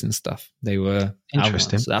videos and stuff. They were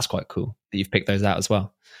interesting. So that's quite cool that you've picked those out as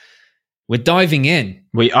well. We're diving in.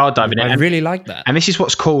 We are diving in. I really like that. And this is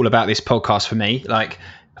what's cool about this podcast for me. Like,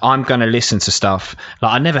 I'm going to listen to stuff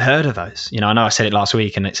like I never heard of those. I know I said it last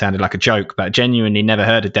week and it sounded like a joke, but genuinely never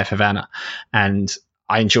heard of Death of Anna, and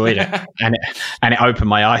I enjoyed it, and it opened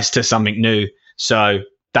my eyes to something new. So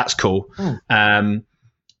that's cool.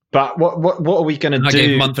 But what are we going to do? I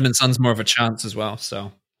gave Mumford and Sons more of a chance as well.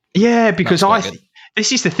 So yeah, because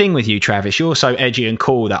this is the thing with you, Travis. You're so edgy and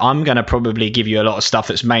cool that I'm going to probably give you a lot of stuff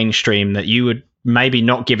that's mainstream that you would maybe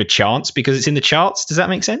not give a chance because it's in the charts. Does that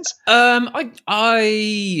make sense? I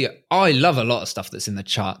love a lot of stuff that's in the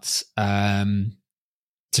charts.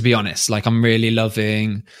 To be honest, like I'm really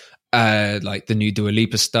loving like the new Dua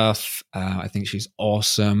Lipa stuff. I think she's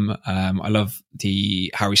awesome. I love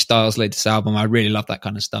the Harry Styles latest album. I really love that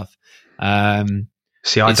kind of stuff.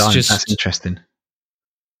 See, I don't. That's interesting.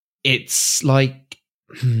 It's like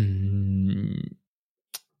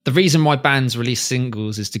the reason why bands release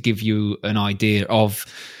singles is to give you an idea of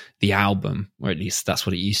the album, or at least that's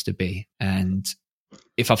what it used to be. And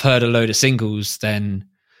if I've heard a load of singles, then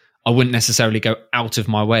I wouldn't necessarily go out of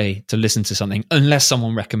my way to listen to something unless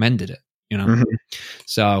someone recommended it, Mm-hmm.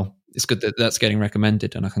 So it's good that that's getting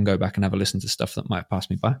recommended and I can go back and have a listen to stuff that might have passed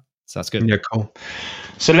me by. So that's good. Yeah, cool.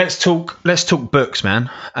 So let's talk books, man.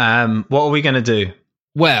 What are we going to do?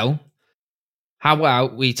 Well, how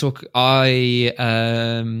about we talk, we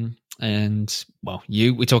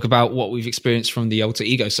talk about what we've experienced from the Alter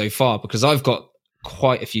Ego so far, because I've got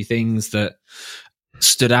quite a few things that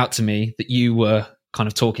stood out to me that you were kind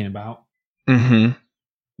of talking about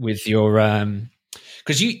with your,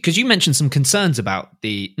 because you mentioned some concerns about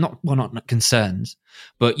not concerns,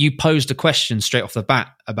 but you posed a question straight off the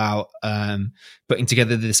bat about putting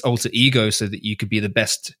together this Alter Ego so that you could be the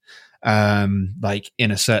best like in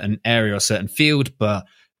a certain area or certain field. But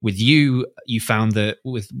with you found that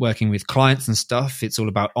with working with clients and stuff, it's all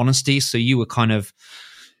about honesty. So you were kind of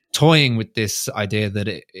toying with this idea that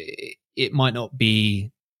it might not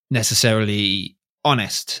be necessarily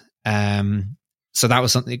honest. So that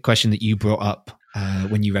was a question that you brought up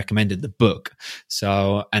when you recommended the book.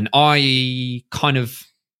 So, and I quite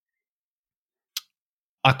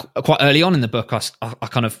early on in the book, I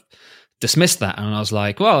kind of dismissed that, and I was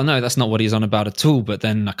like, well, no, that's not what he's on about at all. But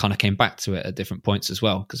then I kind of came back to it at different points as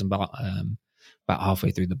well, because I'm about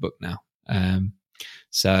halfway through the book now.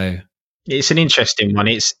 So it's an interesting one.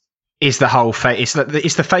 It's the whole it's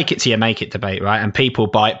the fake it till you make it debate, right? And people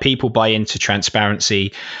buy into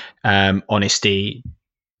transparency, honesty,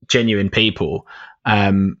 genuine people,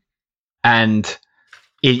 and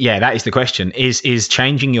that is the question. Is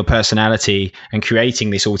changing your personality and creating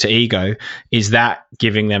this alter ego, is that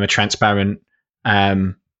giving them a transparent,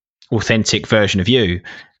 authentic version of you?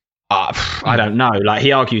 I don't know. Like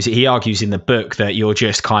he argues in the book that you're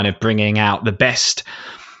just kind of bringing out the best.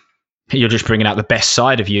 You're just bringing out the best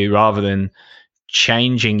side of you rather than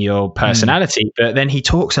changing your personality. But then he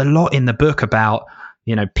talks a lot in the book about,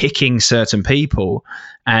 picking certain people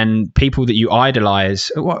and people that you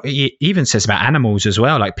idolize. What he even says about animals as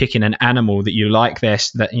well, like picking an animal that you like,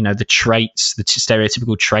 the traits, the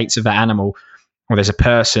stereotypical traits of that animal, or there's a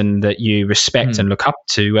person that you respect and look up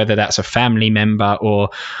to, whether that's a family member or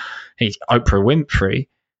Oprah Winfrey.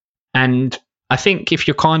 And I think if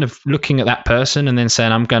you're kind of looking at that person and then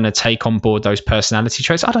saying, I'm going to take on board those personality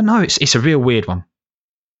traits, I don't know. It's a real weird one.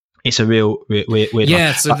 It's a real weird one.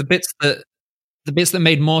 Yeah. So the bits that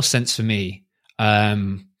made more sense for me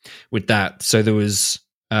with that. So there was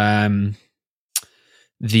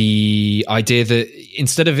the idea that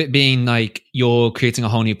instead of it being like you're creating a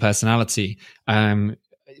whole new personality,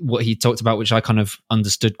 what he talked about, which I kind of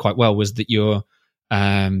understood quite well, was that you're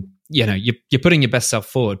putting your best self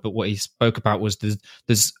forward. But what he spoke about was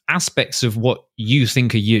there's aspects of what you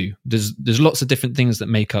think are you. There's lots of different things that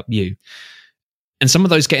make up you, and some of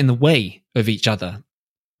those get in the way of each other.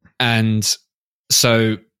 And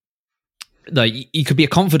so, like, you could be a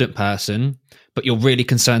confident person, but you're really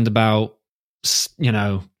concerned about,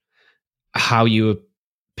 how you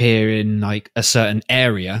appear in like a certain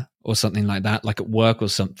area or something like that, like at work or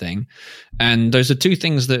something. And those are two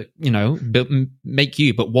things that, make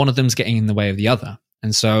you, but one of them's getting in the way of the other.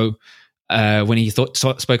 And so when he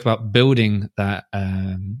spoke about building that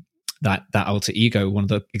alter ego, one of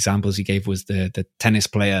the examples he gave was the tennis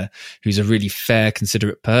player who's a really fair,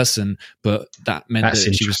 considerate person, but that meant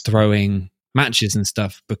that she was throwing matches and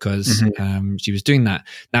stuff because she was doing that.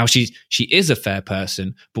 Now she is a fair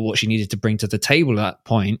person, but what she needed to bring to the table at that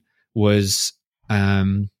point was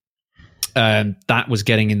that was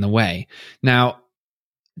getting in the way. Now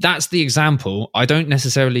that's the example. I don't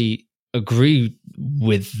necessarily agree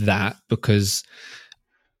with that, because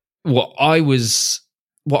what I was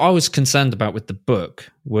concerned about with the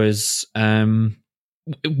book was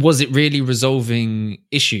it really resolving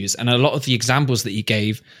issues? And a lot of the examples that he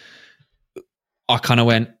gave, I kind of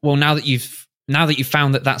went, well, now that you've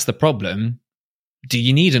found that that's the problem, do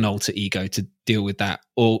you need an alter ego to deal with that,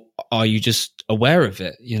 or are you just aware of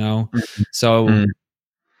it? So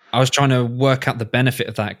I was trying to work out the benefit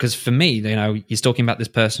of that, because for me, he's talking about this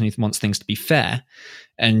person who wants things to be fair,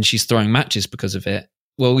 and she's throwing matches because of it.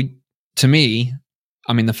 Well, to me,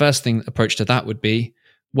 I mean, the first approach to that would be,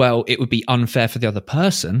 well, it would be unfair for the other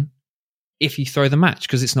person if you throw the match,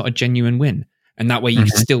 because it's not a genuine win, and that way you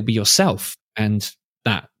can still be yourself. And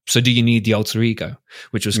that, so do you need the alter ego?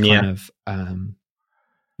 Which was kind of,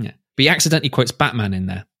 but he accidentally quotes Batman in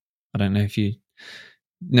there. I don't know if you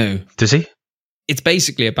know. Does he? It's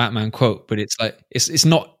basically a Batman quote, but it's like, it's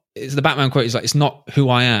the Batman quote is like, it's not who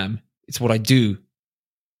I am, it's what I do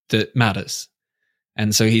that matters.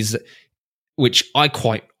 And so which I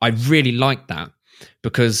really like that,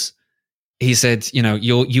 because he said,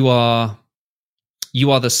 you are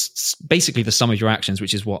basically the sum of your actions,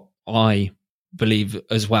 which is what I believe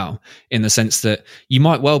as well, in the sense that you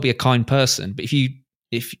might well be a kind person, but if you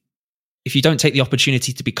don't take the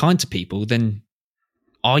opportunity to be kind to people, then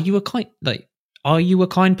are you a kind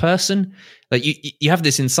person? Like you have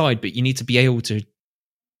this inside, but you need to be able to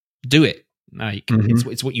do it. Like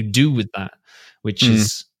it's what you do with that, which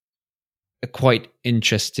is a quite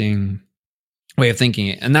interesting way of thinking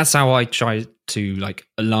it. And that's how I try to like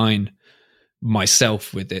align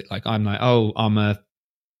myself with it. Like I'm like, oh,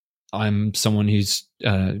 I'm someone who's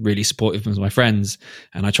really supportive of my friends,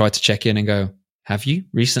 and I try to check in and go, have you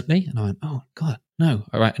recently? And I went, oh God, no.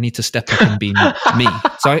 All right, I need to step up and be me.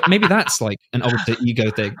 So maybe that's like an alter ego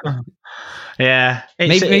thing. Yeah,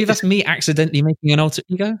 maybe that's me accidentally making an alter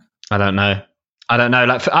ego. I don't know.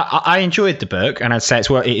 Like I enjoyed the book, and I'd say it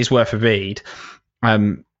is worth a read.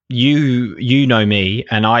 You know me,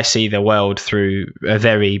 and I see the world through a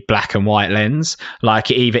very black and white lens.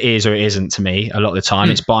 Like it either is or it isn't to me. A lot of the time,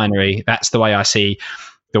 it's binary. That's the way I see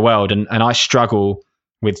the world, and I struggle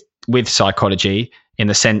with psychology in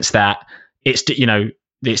the sense that it's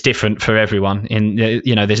different for everyone.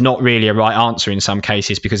 There's not really a right answer in some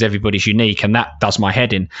cases, because everybody's unique, and that does my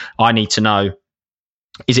head in. I need to know,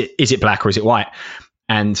 is it black or is it white?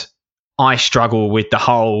 And I struggle with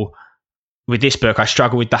this book. I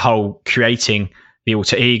struggle with the whole creating the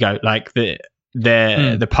alter ego, like the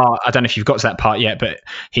part. I don't know if you've got to that part yet, but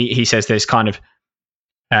he says there's kind of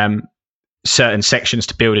certain sections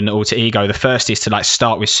to build an alter ego. The first is to like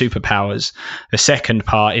start with superpowers. The second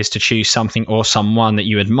part is to choose something or someone that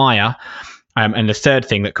you admire. And the third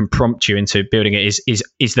thing that can prompt you into building it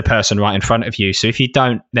is the person right in front of you. So if you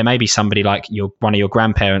don't, there may be somebody like one of your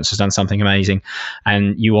grandparents has done something amazing,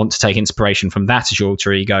 and you want to take inspiration from that as your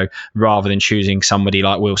alter ego, rather than choosing somebody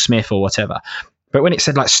like Will Smith or whatever. But when it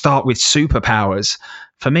said like start with superpowers,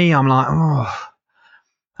 for me, I'm like, oh,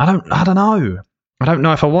 I don't know. I don't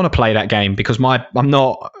know if I want to play that game, because my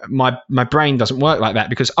brain doesn't work like that.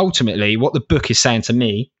 Because ultimately, what the book is saying to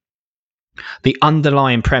me, the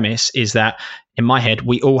underlying premise is that in my head,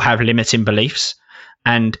 we all have limiting beliefs,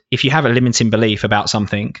 And if you have a limiting belief about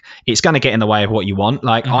something, it's going to get in the way of what you want.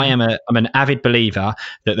 Like I'm an avid believer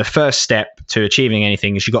that the first step to achieving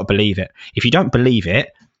anything is you've got to believe it. If you don't believe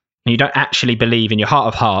it, and you don't actually believe in your heart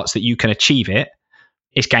of hearts that you can achieve it,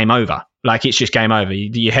 it's game over. Like it's just game over.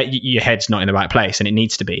 Your head's not in the right place, and it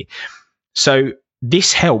needs to be. So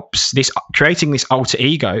this helps. Creating this alter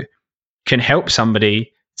ego can help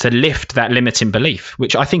somebody to lift that limiting belief,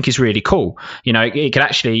 which I think is really cool. It could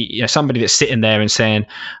actually, somebody that's sitting there and saying,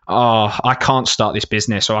 oh, I can't start this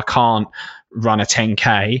business, or I can't run a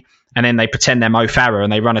 10K. And then they pretend they're Mo Farah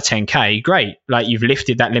and they run a 10K. Great. Like you've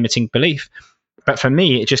lifted that limiting belief. But for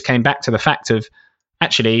me, it just came back to the fact of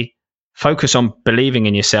actually focus on believing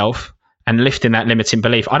in yourself and lifting that limiting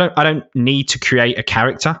belief. I don't need to create a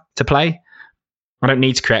character to play. I don't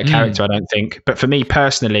need to create a character, I don't think. But for me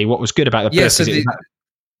personally, what was good about the book is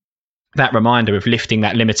that reminder of lifting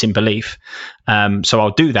that limiting belief. So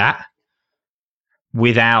I'll do that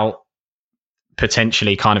without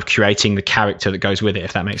potentially kind of creating the character that goes with it,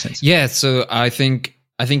 if that makes sense. Yeah, so I think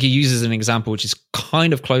he uses an example which is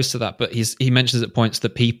kind of close to that, but he mentions at points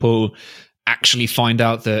that people actually find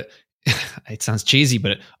out that it sounds cheesy,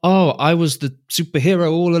 but I was the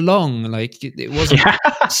superhero all along. Like it wasn't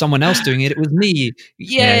someone else doing it; it was me.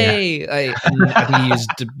 Yay! Yeah. And he used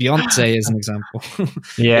Beyonce as an example.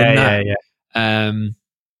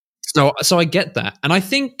 So I get that, and I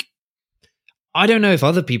think I don't know if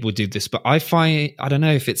other people do this, but I don't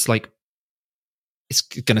know if it's like it's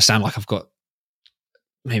going to sound like I've got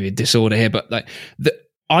maybe a disorder here, but like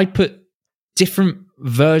I put different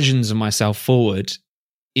versions of myself forward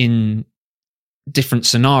in different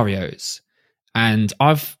scenarios, and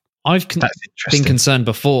I've been concerned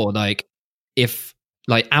before, like if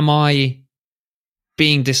am I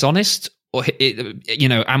being dishonest, or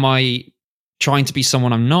am I trying to be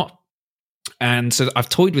someone I'm not? And so I've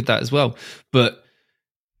toyed with that as well, but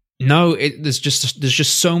no, there's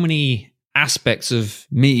just so many aspects of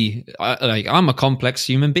me. I'm a complex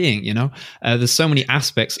human being, there's so many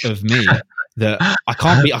aspects of me that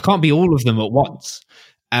I can't be all of them at once.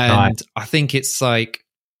 And right. I think it's like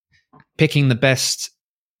picking the best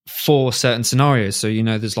for certain scenarios. So,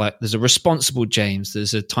 there's a responsible James,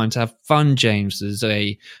 there's a time to have fun James, there's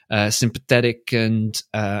a sympathetic and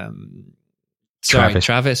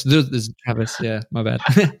Travis. There's Travis, yeah, my bad.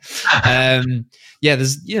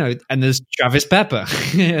 There's and there's Travis Pepper.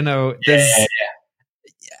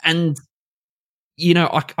 And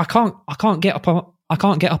I can't get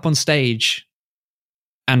up on stage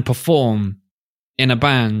and perform in a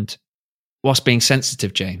band whilst being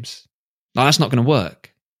sensitive, James. Like, that's not going to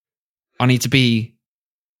work. I need to be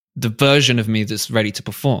the version of me that's ready to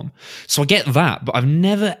perform. So I get that, but I've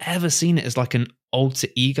never ever seen it as like an alter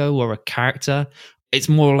ego or a character. It's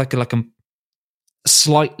more like a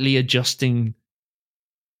slightly adjusting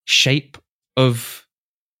shape of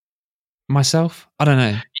myself. I don't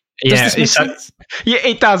know. Does this make sense? Yeah,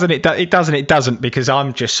 it doesn't. It doesn't, because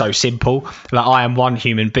I'm just so simple. Like I am one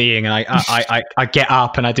human being, and I get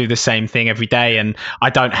up and I do the same thing every day, and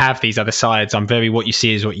I don't have these other sides. I'm very what you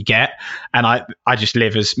see is what you get, and I just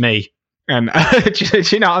live as me. And do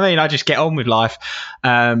you know what I mean? I just get on with life.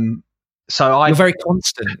 You're very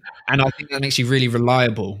constant, and I think that makes you really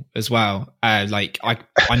reliable as well. I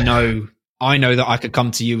know that I could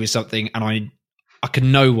come to you with something, and I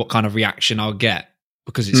can know what kind of reaction I'll get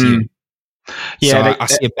because it's you. Yeah, so I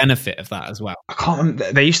see a benefit of that as well. I can't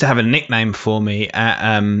remember, they used to have a nickname for me at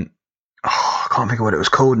I can't think of what it was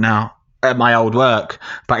called now at my old work,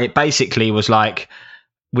 but it basically was like,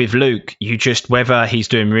 with Luke, you just, whether he's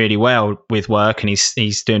doing really well with work and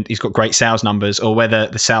he's got great sales numbers, or whether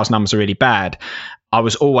the sales numbers are really bad, I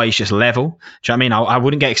was always just level. Do you know what I mean? I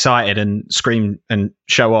wouldn't get excited and scream and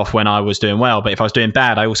show off when I was doing well, but if I was doing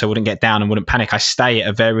bad, I also wouldn't get down and wouldn't panic. I stay at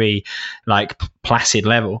a very placid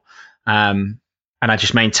level, and I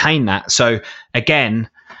just maintain that. So again,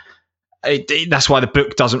 that's why the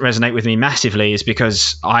book doesn't resonate with me massively, is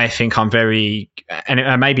because I think I'm very,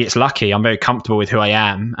 and maybe it's lucky, I'm very comfortable with who I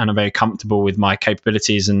am, and I'm very comfortable with my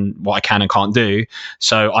capabilities and what I can and can't do.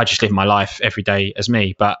 So I just live my life every day as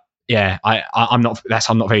me. But yeah, I'm not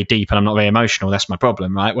very deep, and I'm not very emotional. That's my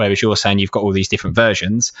problem, right? Whereas you're saying you've got all these different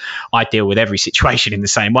versions. I deal with every situation in the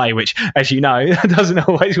same way, which, as you know, doesn't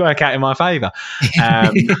always work out in my favor.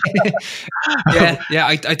 I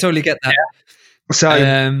totally get that.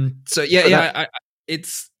 Yeah.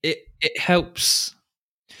 It helps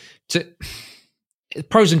to,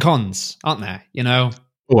 pros and cons, aren't there?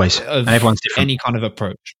 Always, and everyone's different. Any kind of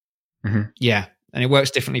approach. Mm-hmm. Yeah, and it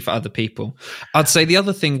works differently for other people. I'd say the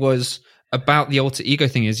other thing was about the alter ego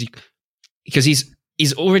thing is because he's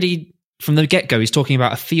already from the get-go, he's talking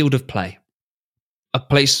about a field of play. a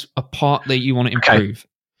part that you want to improve.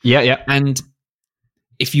 Okay. Yeah. And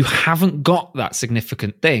if you haven't got that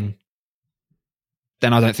significant thing,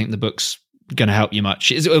 then I don't think the book's going to help you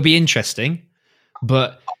much. It'll be interesting,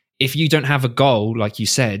 but if you don't have a goal, like you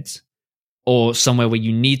said, or somewhere where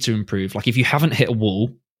you need to improve, like if you haven't hit a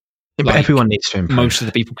wall, but like everyone needs to improve. Most of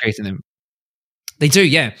the people creating them, they do,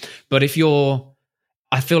 yeah. But I feel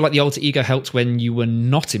like the alter ego helped when you were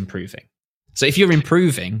not improving. So if you're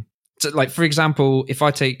improving, so like for example, if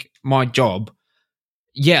I take my job,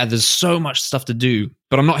 yeah, there's so much stuff to do,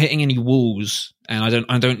 but I'm not hitting any walls, and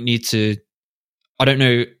I don't need to. I don't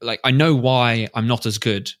know, like I know why I'm not as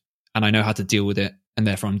good, and I know how to deal with it, and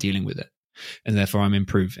therefore I'm dealing with it, and therefore I'm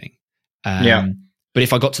improving. But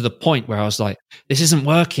if I got to the point where I was like, this isn't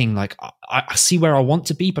working, like I see where I want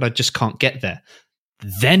to be, but I just can't get there,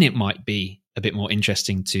 then it might be a bit more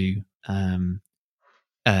interesting to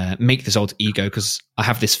make this alter ego, because I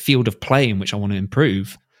have this field of play in which I want to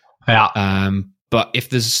improve. Yeah. But if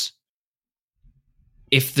there's,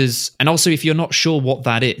 and also if you're not sure what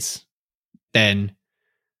that is, then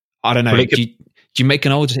I don't know. Well, do you make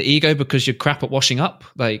an alter ego because you're crap at washing up?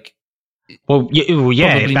 Like, yeah.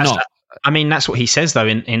 Probably not. I mean, that's what he says, though,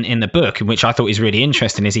 in the book, which I thought is really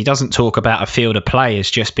interesting, is he doesn't talk about a field of play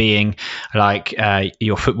as just being like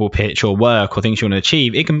your football pitch or work or things you want to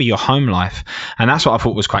achieve. It can be your home life. And that's what I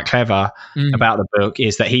thought was quite clever about the book,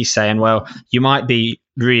 is that he's saying, well, you might be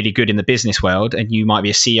really good in the business world and you might be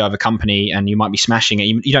a CEO of a company and you might be smashing it.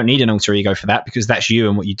 You don't need an alter ego for that, because that's you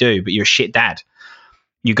and what you do, but you're a shit dad.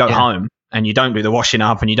 You go home and you don't do the washing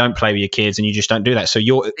up and you don't play with your kids and you just don't do that. So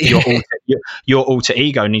your alter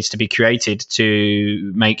ego needs to be created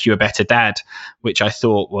to make you a better dad, which I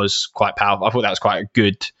thought was quite powerful. I thought that was quite a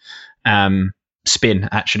good spin,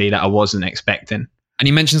 actually, that I wasn't expecting. And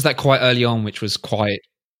he mentions that quite early on, which was quite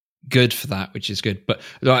good for that, which is good. But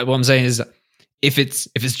like, what I'm saying is that if it's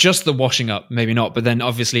just the washing up, maybe not. But then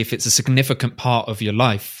obviously if it's a significant part of your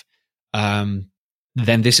life,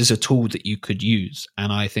 then this is a tool that you could use.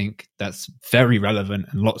 And I think that's very relevant,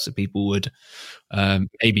 and lots of people would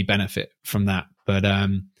maybe benefit from that. But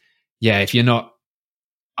if you're not,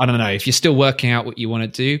 I don't know, if you're still working out what you want to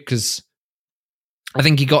do, because I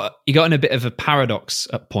think you got in a bit of a paradox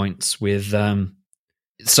at points with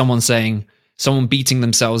someone beating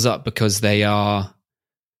themselves up because they are,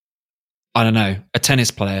 I don't know, a tennis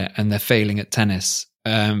player and they're failing at tennis.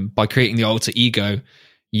 By creating the alter ego,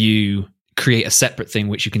 you create a separate thing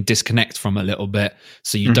which you can disconnect from a little bit,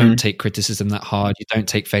 so you don't take criticism that hard, you don't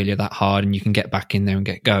take failure that hard, and you can get back in there and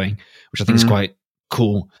get going, which I think is quite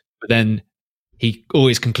cool. But then he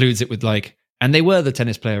always concludes it with like, and they were the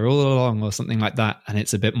tennis player all along, or something like that, and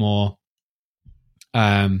it's a bit more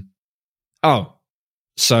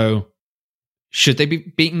so should they be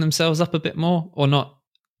beating themselves up a bit more or not?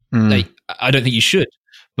 I don't think you should,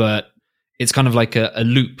 but it's kind of like a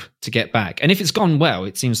loop to get back. And if it's gone well,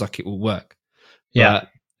 it seems like it will work. Yeah. But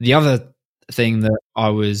the other thing that I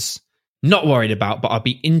was not worried about, but I'd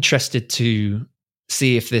be interested to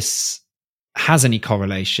see if this has any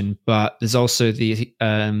correlation, but there's also the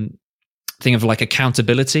thing of like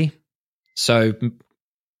accountability. So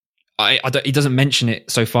he doesn't mention it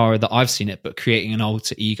so far that I've seen it, but creating an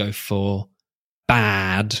alter ego for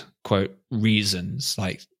bad, quote, reasons,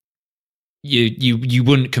 like you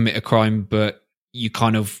wouldn't commit a crime, but you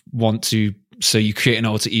kind of want to, so you create an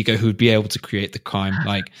alter ego who would be able to create the crime.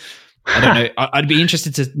 Like, I don't know. I'd be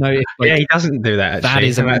interested to know if he doesn't do that. That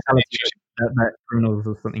is a mentality that criminals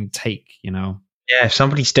or something take, you know. Yeah, if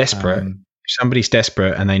somebody's desperate,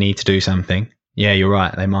 and they need to do something, yeah, you're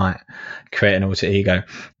right, they might create an alter ego.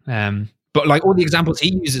 But like all the examples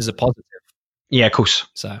he uses are positive. Yeah, of course.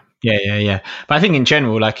 So yeah. But I think in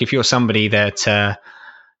general, like if you're somebody that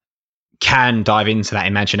can dive into that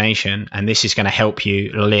imagination, and this is going to help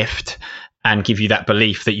you lift and give you that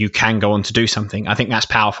belief that you can go on to do something, I think that's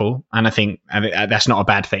powerful, and I think that's not a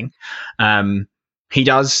bad thing. He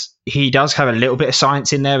does have a little bit of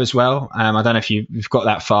science in there as well. I don't know if you've got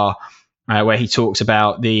that far, where he talks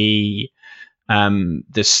about the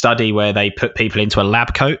study where they put people into a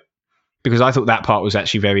lab coat, because I thought that part was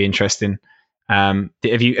actually very interesting. Have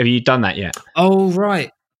you done that yet? Oh,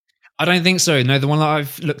 right. I don't think so. No, the one that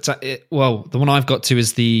I've looked at, the one I've got to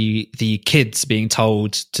is the kids being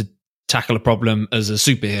told to tackle a problem as a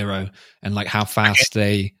superhero, and like how fast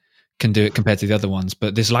they can do it compared to the other ones.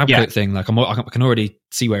 But this lab coat thing, like I can already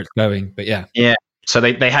see where it's going. But yeah. So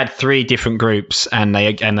they had 3 different groups, and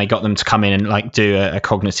they got them to come in and like do a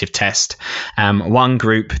cognitive test. One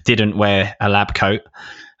group didn't wear a lab coat.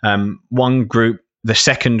 The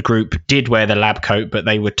second group did wear the lab coat, but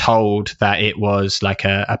they were told that it was like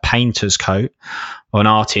a painter's coat or an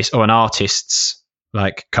artist's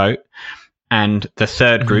like coat, and the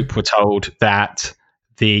third group were told that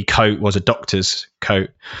the coat was a doctor's coat.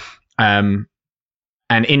 And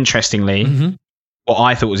interestingly, what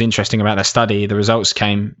I thought was interesting about their study, the results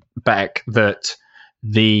came back that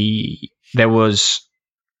there was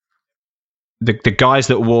the guys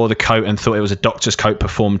that wore the coat and thought it was a doctor's coat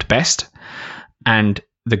performed best, and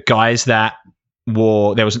the guys that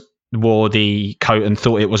wore the coat and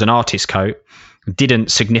thought it was an artist's coat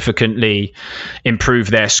didn't significantly improve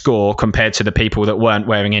their score compared to the people that weren't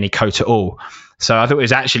wearing any coat at all. So I thought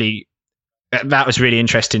that was really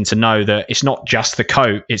interesting to know that it's not just the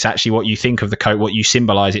coat, it's actually what you think of the coat, what you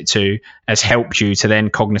symbolize it to, has helped you to then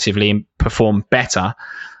cognitively perform better.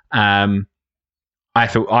 I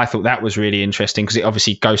thought that was really interesting, because it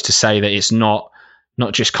obviously goes to say that it's not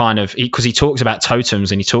just kind of, because he talks about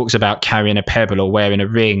totems and he talks about carrying a pebble or wearing a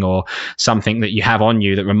ring or something that you have on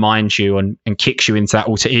you that reminds you and kicks you into that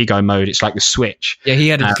alter ego mode. It's like the switch. Yeah, he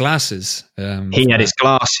had his glasses. He had his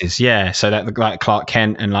glasses, yeah. So that, like Clark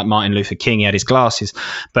Kent and like Martin Luther King, he had his glasses.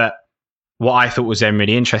 But what I thought was then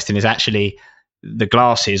really interesting is actually the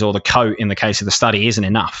glasses or the coat in the case of the study isn't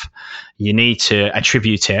enough. You need to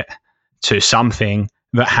attribute it to something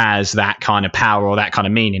that has that kind of power or that kind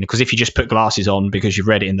of meaning. Because if you just put glasses on because you've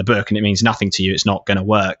read it in the book and it means nothing to you, it's not going to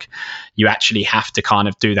work. You actually have to kind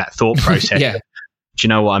of do that thought process. Yeah. Do you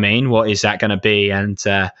know what I mean? What is that going to be? And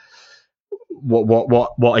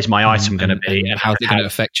what is my item going to be? And how's it going to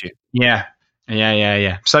affect you? Yeah.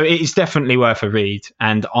 So it's definitely worth a read,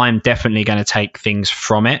 and I'm definitely going to take things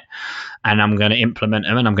from it and I'm going to implement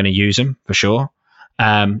them and I'm going to use them for sure.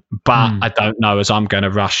 But I don't know as I'm going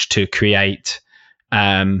to rush to create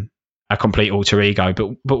a complete alter ego.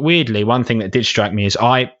 But weirdly, one thing that did strike me is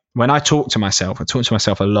when I talk to myself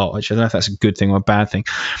a lot, which I don't know if that's a good thing or a bad thing,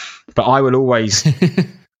 but I will always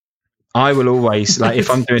like, if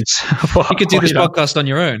I'm doing, you could do this podcast on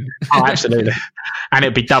your own. Oh, absolutely. And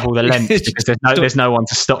it'd be double the length because there's no one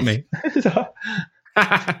to stop me.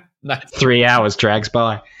 3 hours drags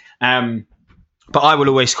by. But I will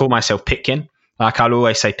always call myself Pitkin. Like, I'll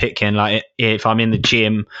always say Pitkin, like if I'm in the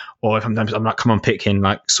gym or if I'm like, come on, Pitkin,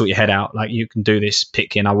 like sort your head out. Like, you can do this,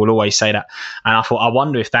 Pitkin. I will always say that. And I thought, I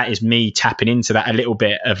wonder if that is me tapping into that a little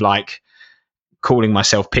bit of like calling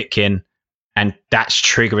myself Pitkin, and that's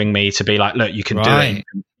triggering me to be like, look, you can do it.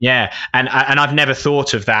 Yeah. And I've never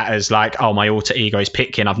thought of that as like, oh, my alter ego is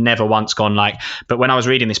Pitkin. I've never once gone like, but when I was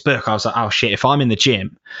reading this book, I was like, oh shit, if I'm in the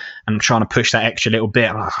gym and I'm trying to push that extra little bit,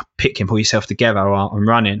 I'm like, Pitkin, pull yourself together, or I'm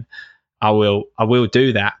running, I will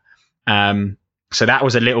do that. So that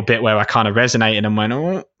was a little bit where I kind of resonated and went,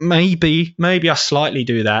 oh, maybe I slightly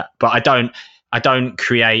do that, but I don't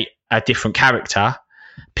create a different character.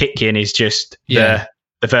 Pitkin is just the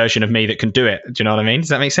version of me that can do it. Do you know what I mean? Does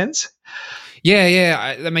that make sense?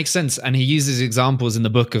 Yeah, that makes sense. And he uses examples in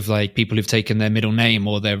the book of like people who've taken their middle name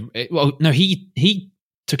or he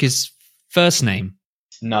took his first name.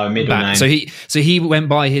 No, middle name. So he went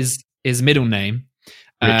by his middle name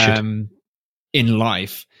in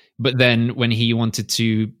life. But then when he wanted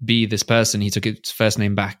to be this person, he took his first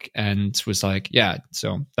name back and was like, yeah,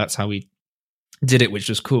 so that's how we did it, which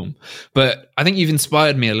was cool. But I think you've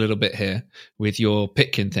inspired me a little bit here with your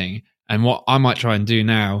Pitkin thing. And what I might try and do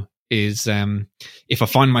now is if I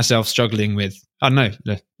find myself struggling with, I don't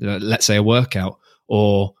know, let's say a workout,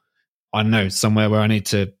 or I don't know, somewhere where I need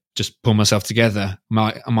to just pull myself together,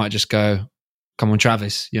 I might just go, come on,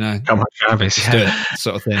 Travis, you know. Come on, Travis. Let's do it,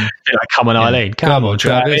 sort of thing. Like, come on, Eileen. Come on,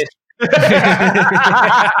 Travis. But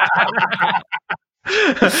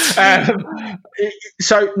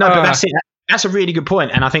that's it. That's a really good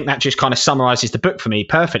point. And I think that just kind of summarizes the book for me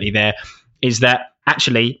perfectly there, is that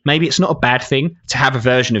actually maybe it's not a bad thing to have a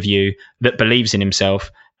version of you that believes in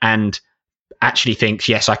himself and actually thinks,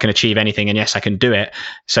 yes, I can achieve anything and yes, I can do it.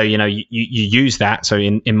 So, you know, you use that. So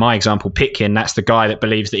in my example, Pitkin, that's the guy that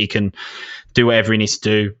believes that he can do whatever he needs to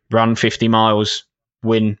do, run 50 miles,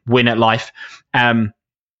 win at life.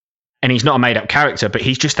 And he's not a made up character, but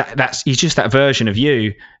he's just that version of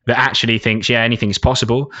you that actually thinks, yeah, anything's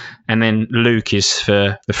possible. And then Luke is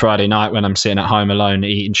for the Friday night when I'm sitting at home alone,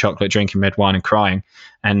 eating chocolate, drinking red wine and crying.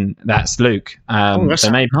 And that's Luke. That's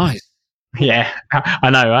so maybe, nice. Yeah, I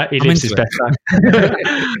know, right? He lives his best life.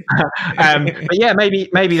 But yeah,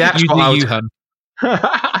 maybe that's what I'll do.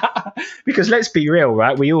 Because let's be real,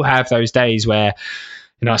 right? We all have those days where,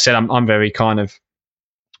 you know, I said I'm very kind of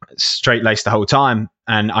straight laced the whole time,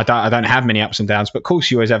 and I don't have many ups and downs. But of course,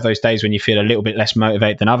 you always have those days when you feel a little bit less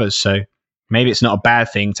motivated than others. So maybe it's not a bad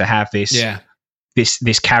thing to have this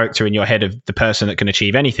this character in your head of the person that can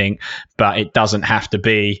achieve anything, but it doesn't have to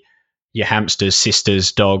be your hamster's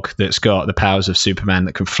sister's dog that's got the powers of Superman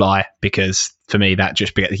that can fly, because for me that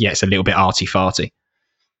just it's a little bit arty-farty.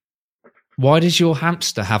 Why does your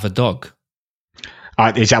hamster have a dog?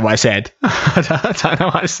 Is that what I said? I don't know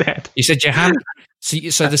what I said. You said your hamster.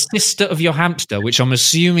 So the sister of your hamster, which I'm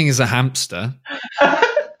assuming is a hamster.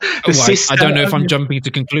 I don't know if I'm jumping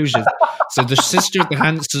to conclusions. So the sister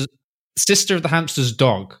of the hamster's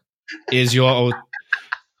dog is your old.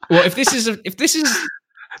 Well, if this is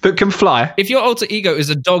that can fly. If your alter ego is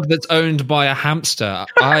a dog that's owned by a hamster,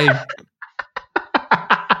 like,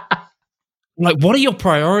 what are your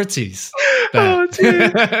priorities? Oh,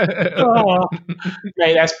 dear. Oh.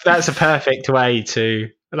 Mate, that's a perfect way to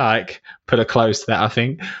like put a close to that, I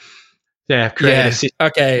think. Yeah, create a system.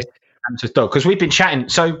 Okay. Dog, because we've been chatting.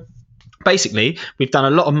 So basically, we've done a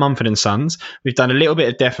lot of Mumford & Sons. We've done a little bit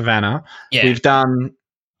of Death of Anna. Yeah. We've done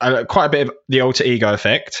quite a bit of The Alter Ego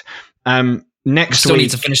Effect. Next still week,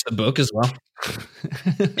 need to finish the book as well.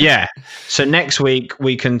 Yeah. So next week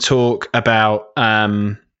we can talk about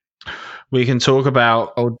Old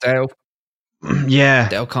Dale. Yeah.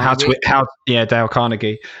 Dale Carnegie. Dale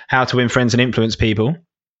Carnegie. How to Win Friends and Influence People.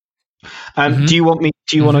 Do you want me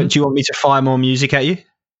to fire more music at you?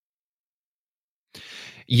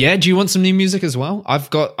 Yeah, do you want some new music as well? I've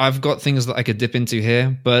got things that I could dip into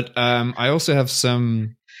here, but I also have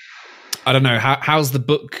some. I don't know. How's the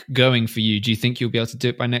book going for you? Do you think you'll be able to do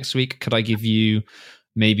it by next week? Could I give you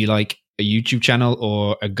maybe like a YouTube channel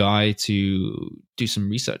or a guy to do some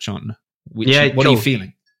research on? What are you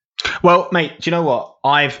feeling? Well, mate, do you know what?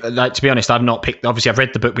 To be honest, I've not picked. Obviously, I've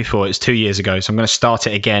read the book before. It's 2 years ago, so I'm going to start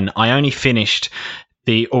it again. I only finished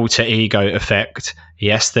The Alter Ego Effect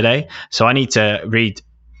yesterday, so I need to read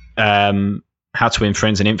How to Win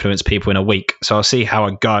Friends and Influence People in a week. So I'll see how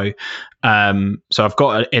I go. So I've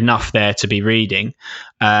got enough there to be reading.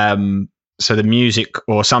 So the music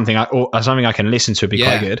or something I can listen to would be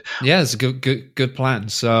quite good. Yeah, it's a good plan.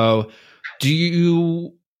 So do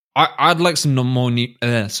you? I'd like some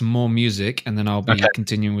more music, and then I'll be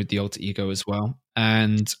continuing with the Alter Ego as well.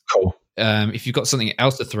 And cool. If you've got something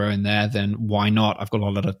else to throw in there, then why not? I've got a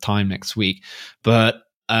lot of time next week, but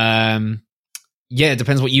it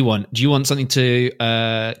depends what you want. Do you want something to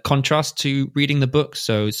contrast to reading the book?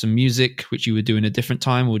 So some music, which you would do in a different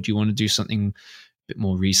time, or do you want to do something a bit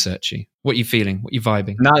more researchy? What are you feeling? What are you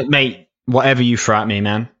vibing? No, mate, whatever you throw at me,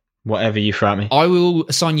 man. Whatever you throw at me. I will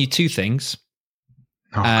assign you two things.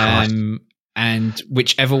 And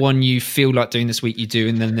whichever one you feel like doing this week, you do,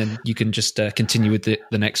 and then you can just continue with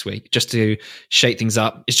the next week, just to shake things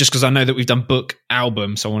up. It's just because I know that we've done book,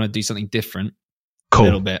 album, so I want to do something different. Cool. A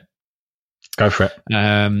little bit. Go for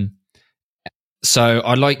it. So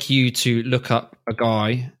I'd like you to look up a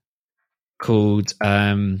guy called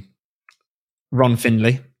Ron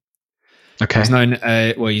Finley. Okay. He's known.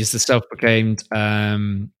 He's the self-proclaimed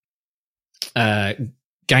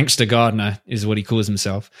gangster gardener, is what he calls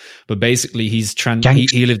himself. But basically, he's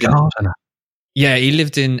he lived in gardener. Yeah, he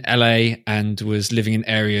lived in LA and was living in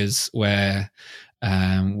areas where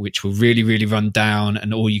which were really, really run down,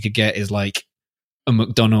 and all you could get is like a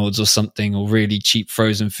McDonald's or something, or really cheap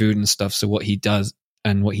frozen food and stuff. So what he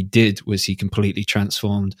did was he completely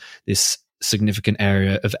transformed this significant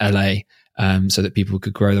area of LA so that people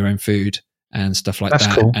could grow their own food and stuff like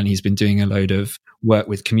that. Cool. And he's been doing a load of work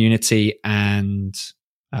with community and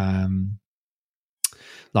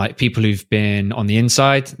like people who've been on the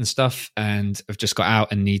inside and stuff and have just got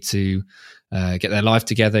out and need to get their life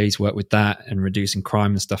together. He's worked with that and reducing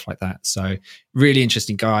crime and stuff like that. So really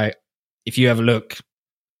interesting guy. If you ever look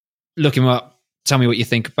him up, tell me what you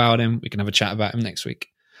think about him. We can have a chat about him next week.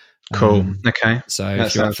 Cool. Okay. So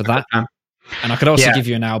if you're up for that. And I could also give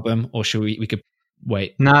you an album, or should we could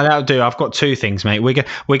wait? No, that'll do. I've got two things, mate. We're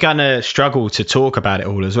going to struggle to talk about it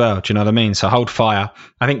all as well. Do you know what I mean? So hold fire.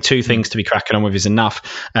 I think two things to be cracking on with is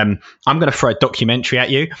enough. I'm going to throw a documentary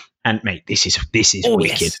at you, and mate, this is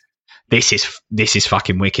wicked. Yes. This is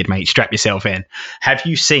fucking wicked, mate. Strap yourself in. Have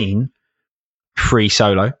you seen Free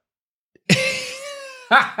Solo?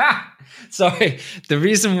 Sorry, the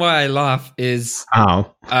reason why I laugh is I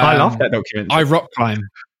love that documentary. I rock climb.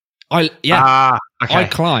 I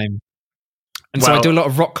climb, and so I do a lot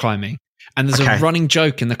of rock climbing. And there's a running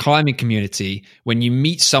joke in the climbing community when you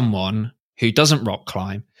meet someone who doesn't rock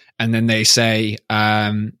climb, and then they say,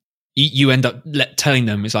 you end up telling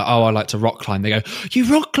them, it's like, oh, I like to rock climb. They go, you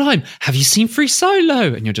rock climb? Have you seen Free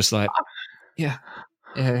Solo? And you're just like, yeah.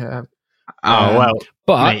 But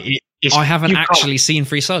mate, I haven't actually seen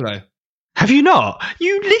Free Solo. Have you not?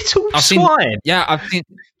 You little swine. I've seen.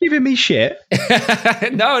 Giving me shit.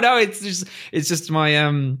 No, it's just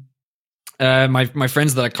my my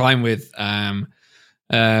friends that I climb with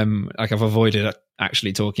Like I've avoided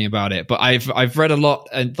actually talking about it, but I've read a lot,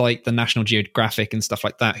 and like the National Geographic and stuff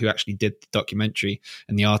like that, who actually did the documentary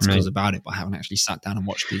and the articles about it, but I haven't actually sat down and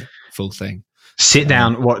watched the full thing. Sit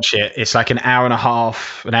down, watch it. It's like an hour and a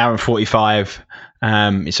half, an hour and 45.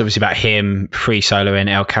 It's obviously about him free soloing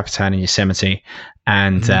El Capitan in Yosemite,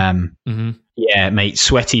 and yeah, mate,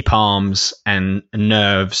 sweaty palms and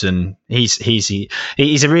nerves, and he's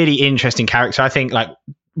a really interesting character. I think, like,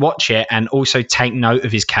 watch it and also take note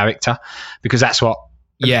of his character, because that's what.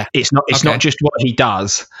 Yeah, it's not just what he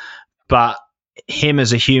does, but him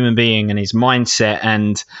as a human being and his mindset,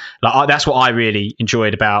 and like that's what I really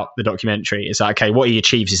enjoyed about the documentary. Is like, okay, what he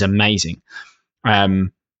achieves is amazing,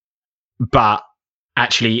 but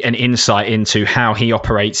actually an insight into how he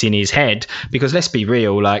operates in his head, because let's be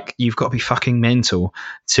real, like, you've got to be fucking mental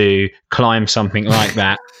to climb something like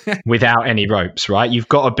that without any ropes, right? You've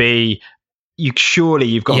got to be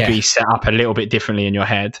to be set up a little bit differently in your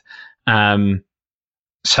head.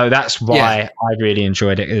 So that's why I really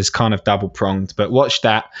enjoyed it. It's kind of double pronged, but watch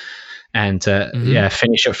that and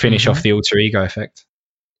finish off the alter ego effect.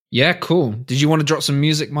 Yeah, cool. Did you want to drop some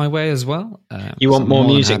music my way as well? You want more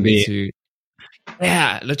music?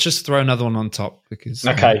 Yeah, let's just throw another one on top, because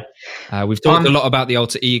we've talked a lot about the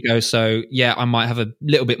alter ego. So yeah, I might have a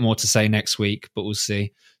little bit more to say next week, but we'll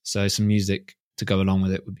see. So some music to go along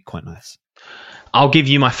with it would be quite nice. I'll give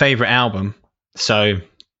you my favorite album. So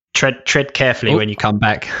tread carefully when you come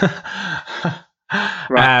back.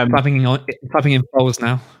 Right, clapping in Foals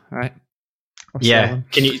now. All right.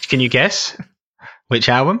 Can you guess which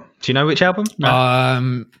album? Do you know which album?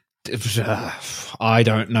 No. I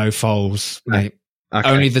don't know Foals, mate. Okay.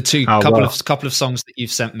 Only the couple of songs that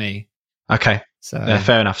you've sent me. Okay, so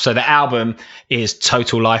fair enough. So the album is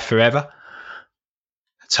Total Life Forever.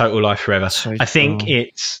 Total Life Forever. I think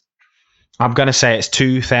I'm going to say it's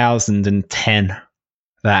 2010.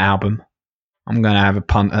 That album. I'm going to have a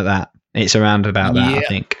punt at that. It's around about that, I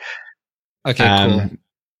think. Okay, cool.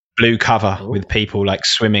 Blue cover with people like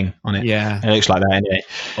swimming on it. Yeah, it looks like that anyway.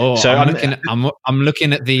 Oh, so I'm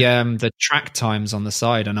looking at the track times on the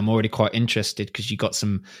side, and I'm already quite interested, because you got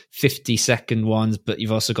some 50-second ones, but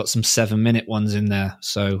you've also got some 7-minute ones in there.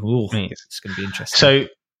 So it's going to be interesting. So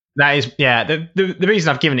that is the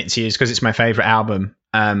reason I've given it to you is because it's my favorite album.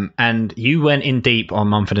 And you went in deep on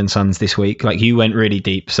Mumford & Sons this week. Like, you went really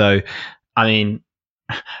deep. So, I mean,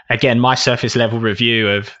 again, my surface level review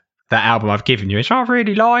of that album I've given you is, I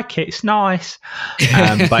really like it. It's nice.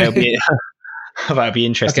 But it'll be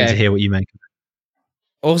interesting to hear what you make of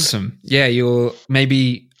it. Awesome. Yeah,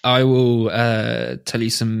 maybe I will tell you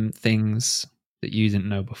some things that you didn't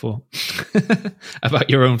know before about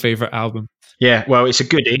your own favorite album. Yeah, well, it's a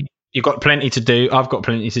goodie. You've got plenty to do. I've got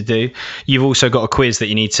plenty to do. You've also got a quiz that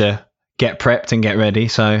you need to get prepped and get ready.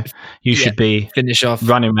 So you should be finish off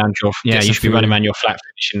running around your you should be running around your flat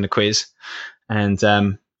finishing the quiz. And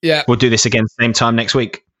we'll do this again same time next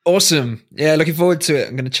week. Awesome. Yeah, looking forward to it.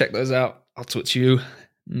 I'm going to check those out. I'll talk to you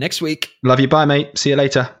next week. Love you. Bye, mate. See you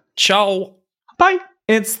later. Ciao. Bye.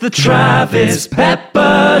 It's the Travis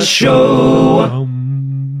Pepper Show.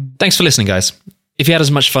 Thanks for listening, guys. If you had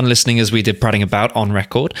as much fun listening as we did prattling about on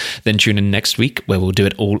record, then tune in next week where we'll do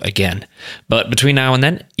it all again. But between now and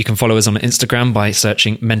then, you can follow us on Instagram by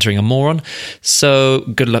searching Mentoring a Moron. So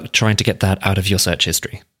good luck trying to get that out of your search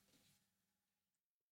history.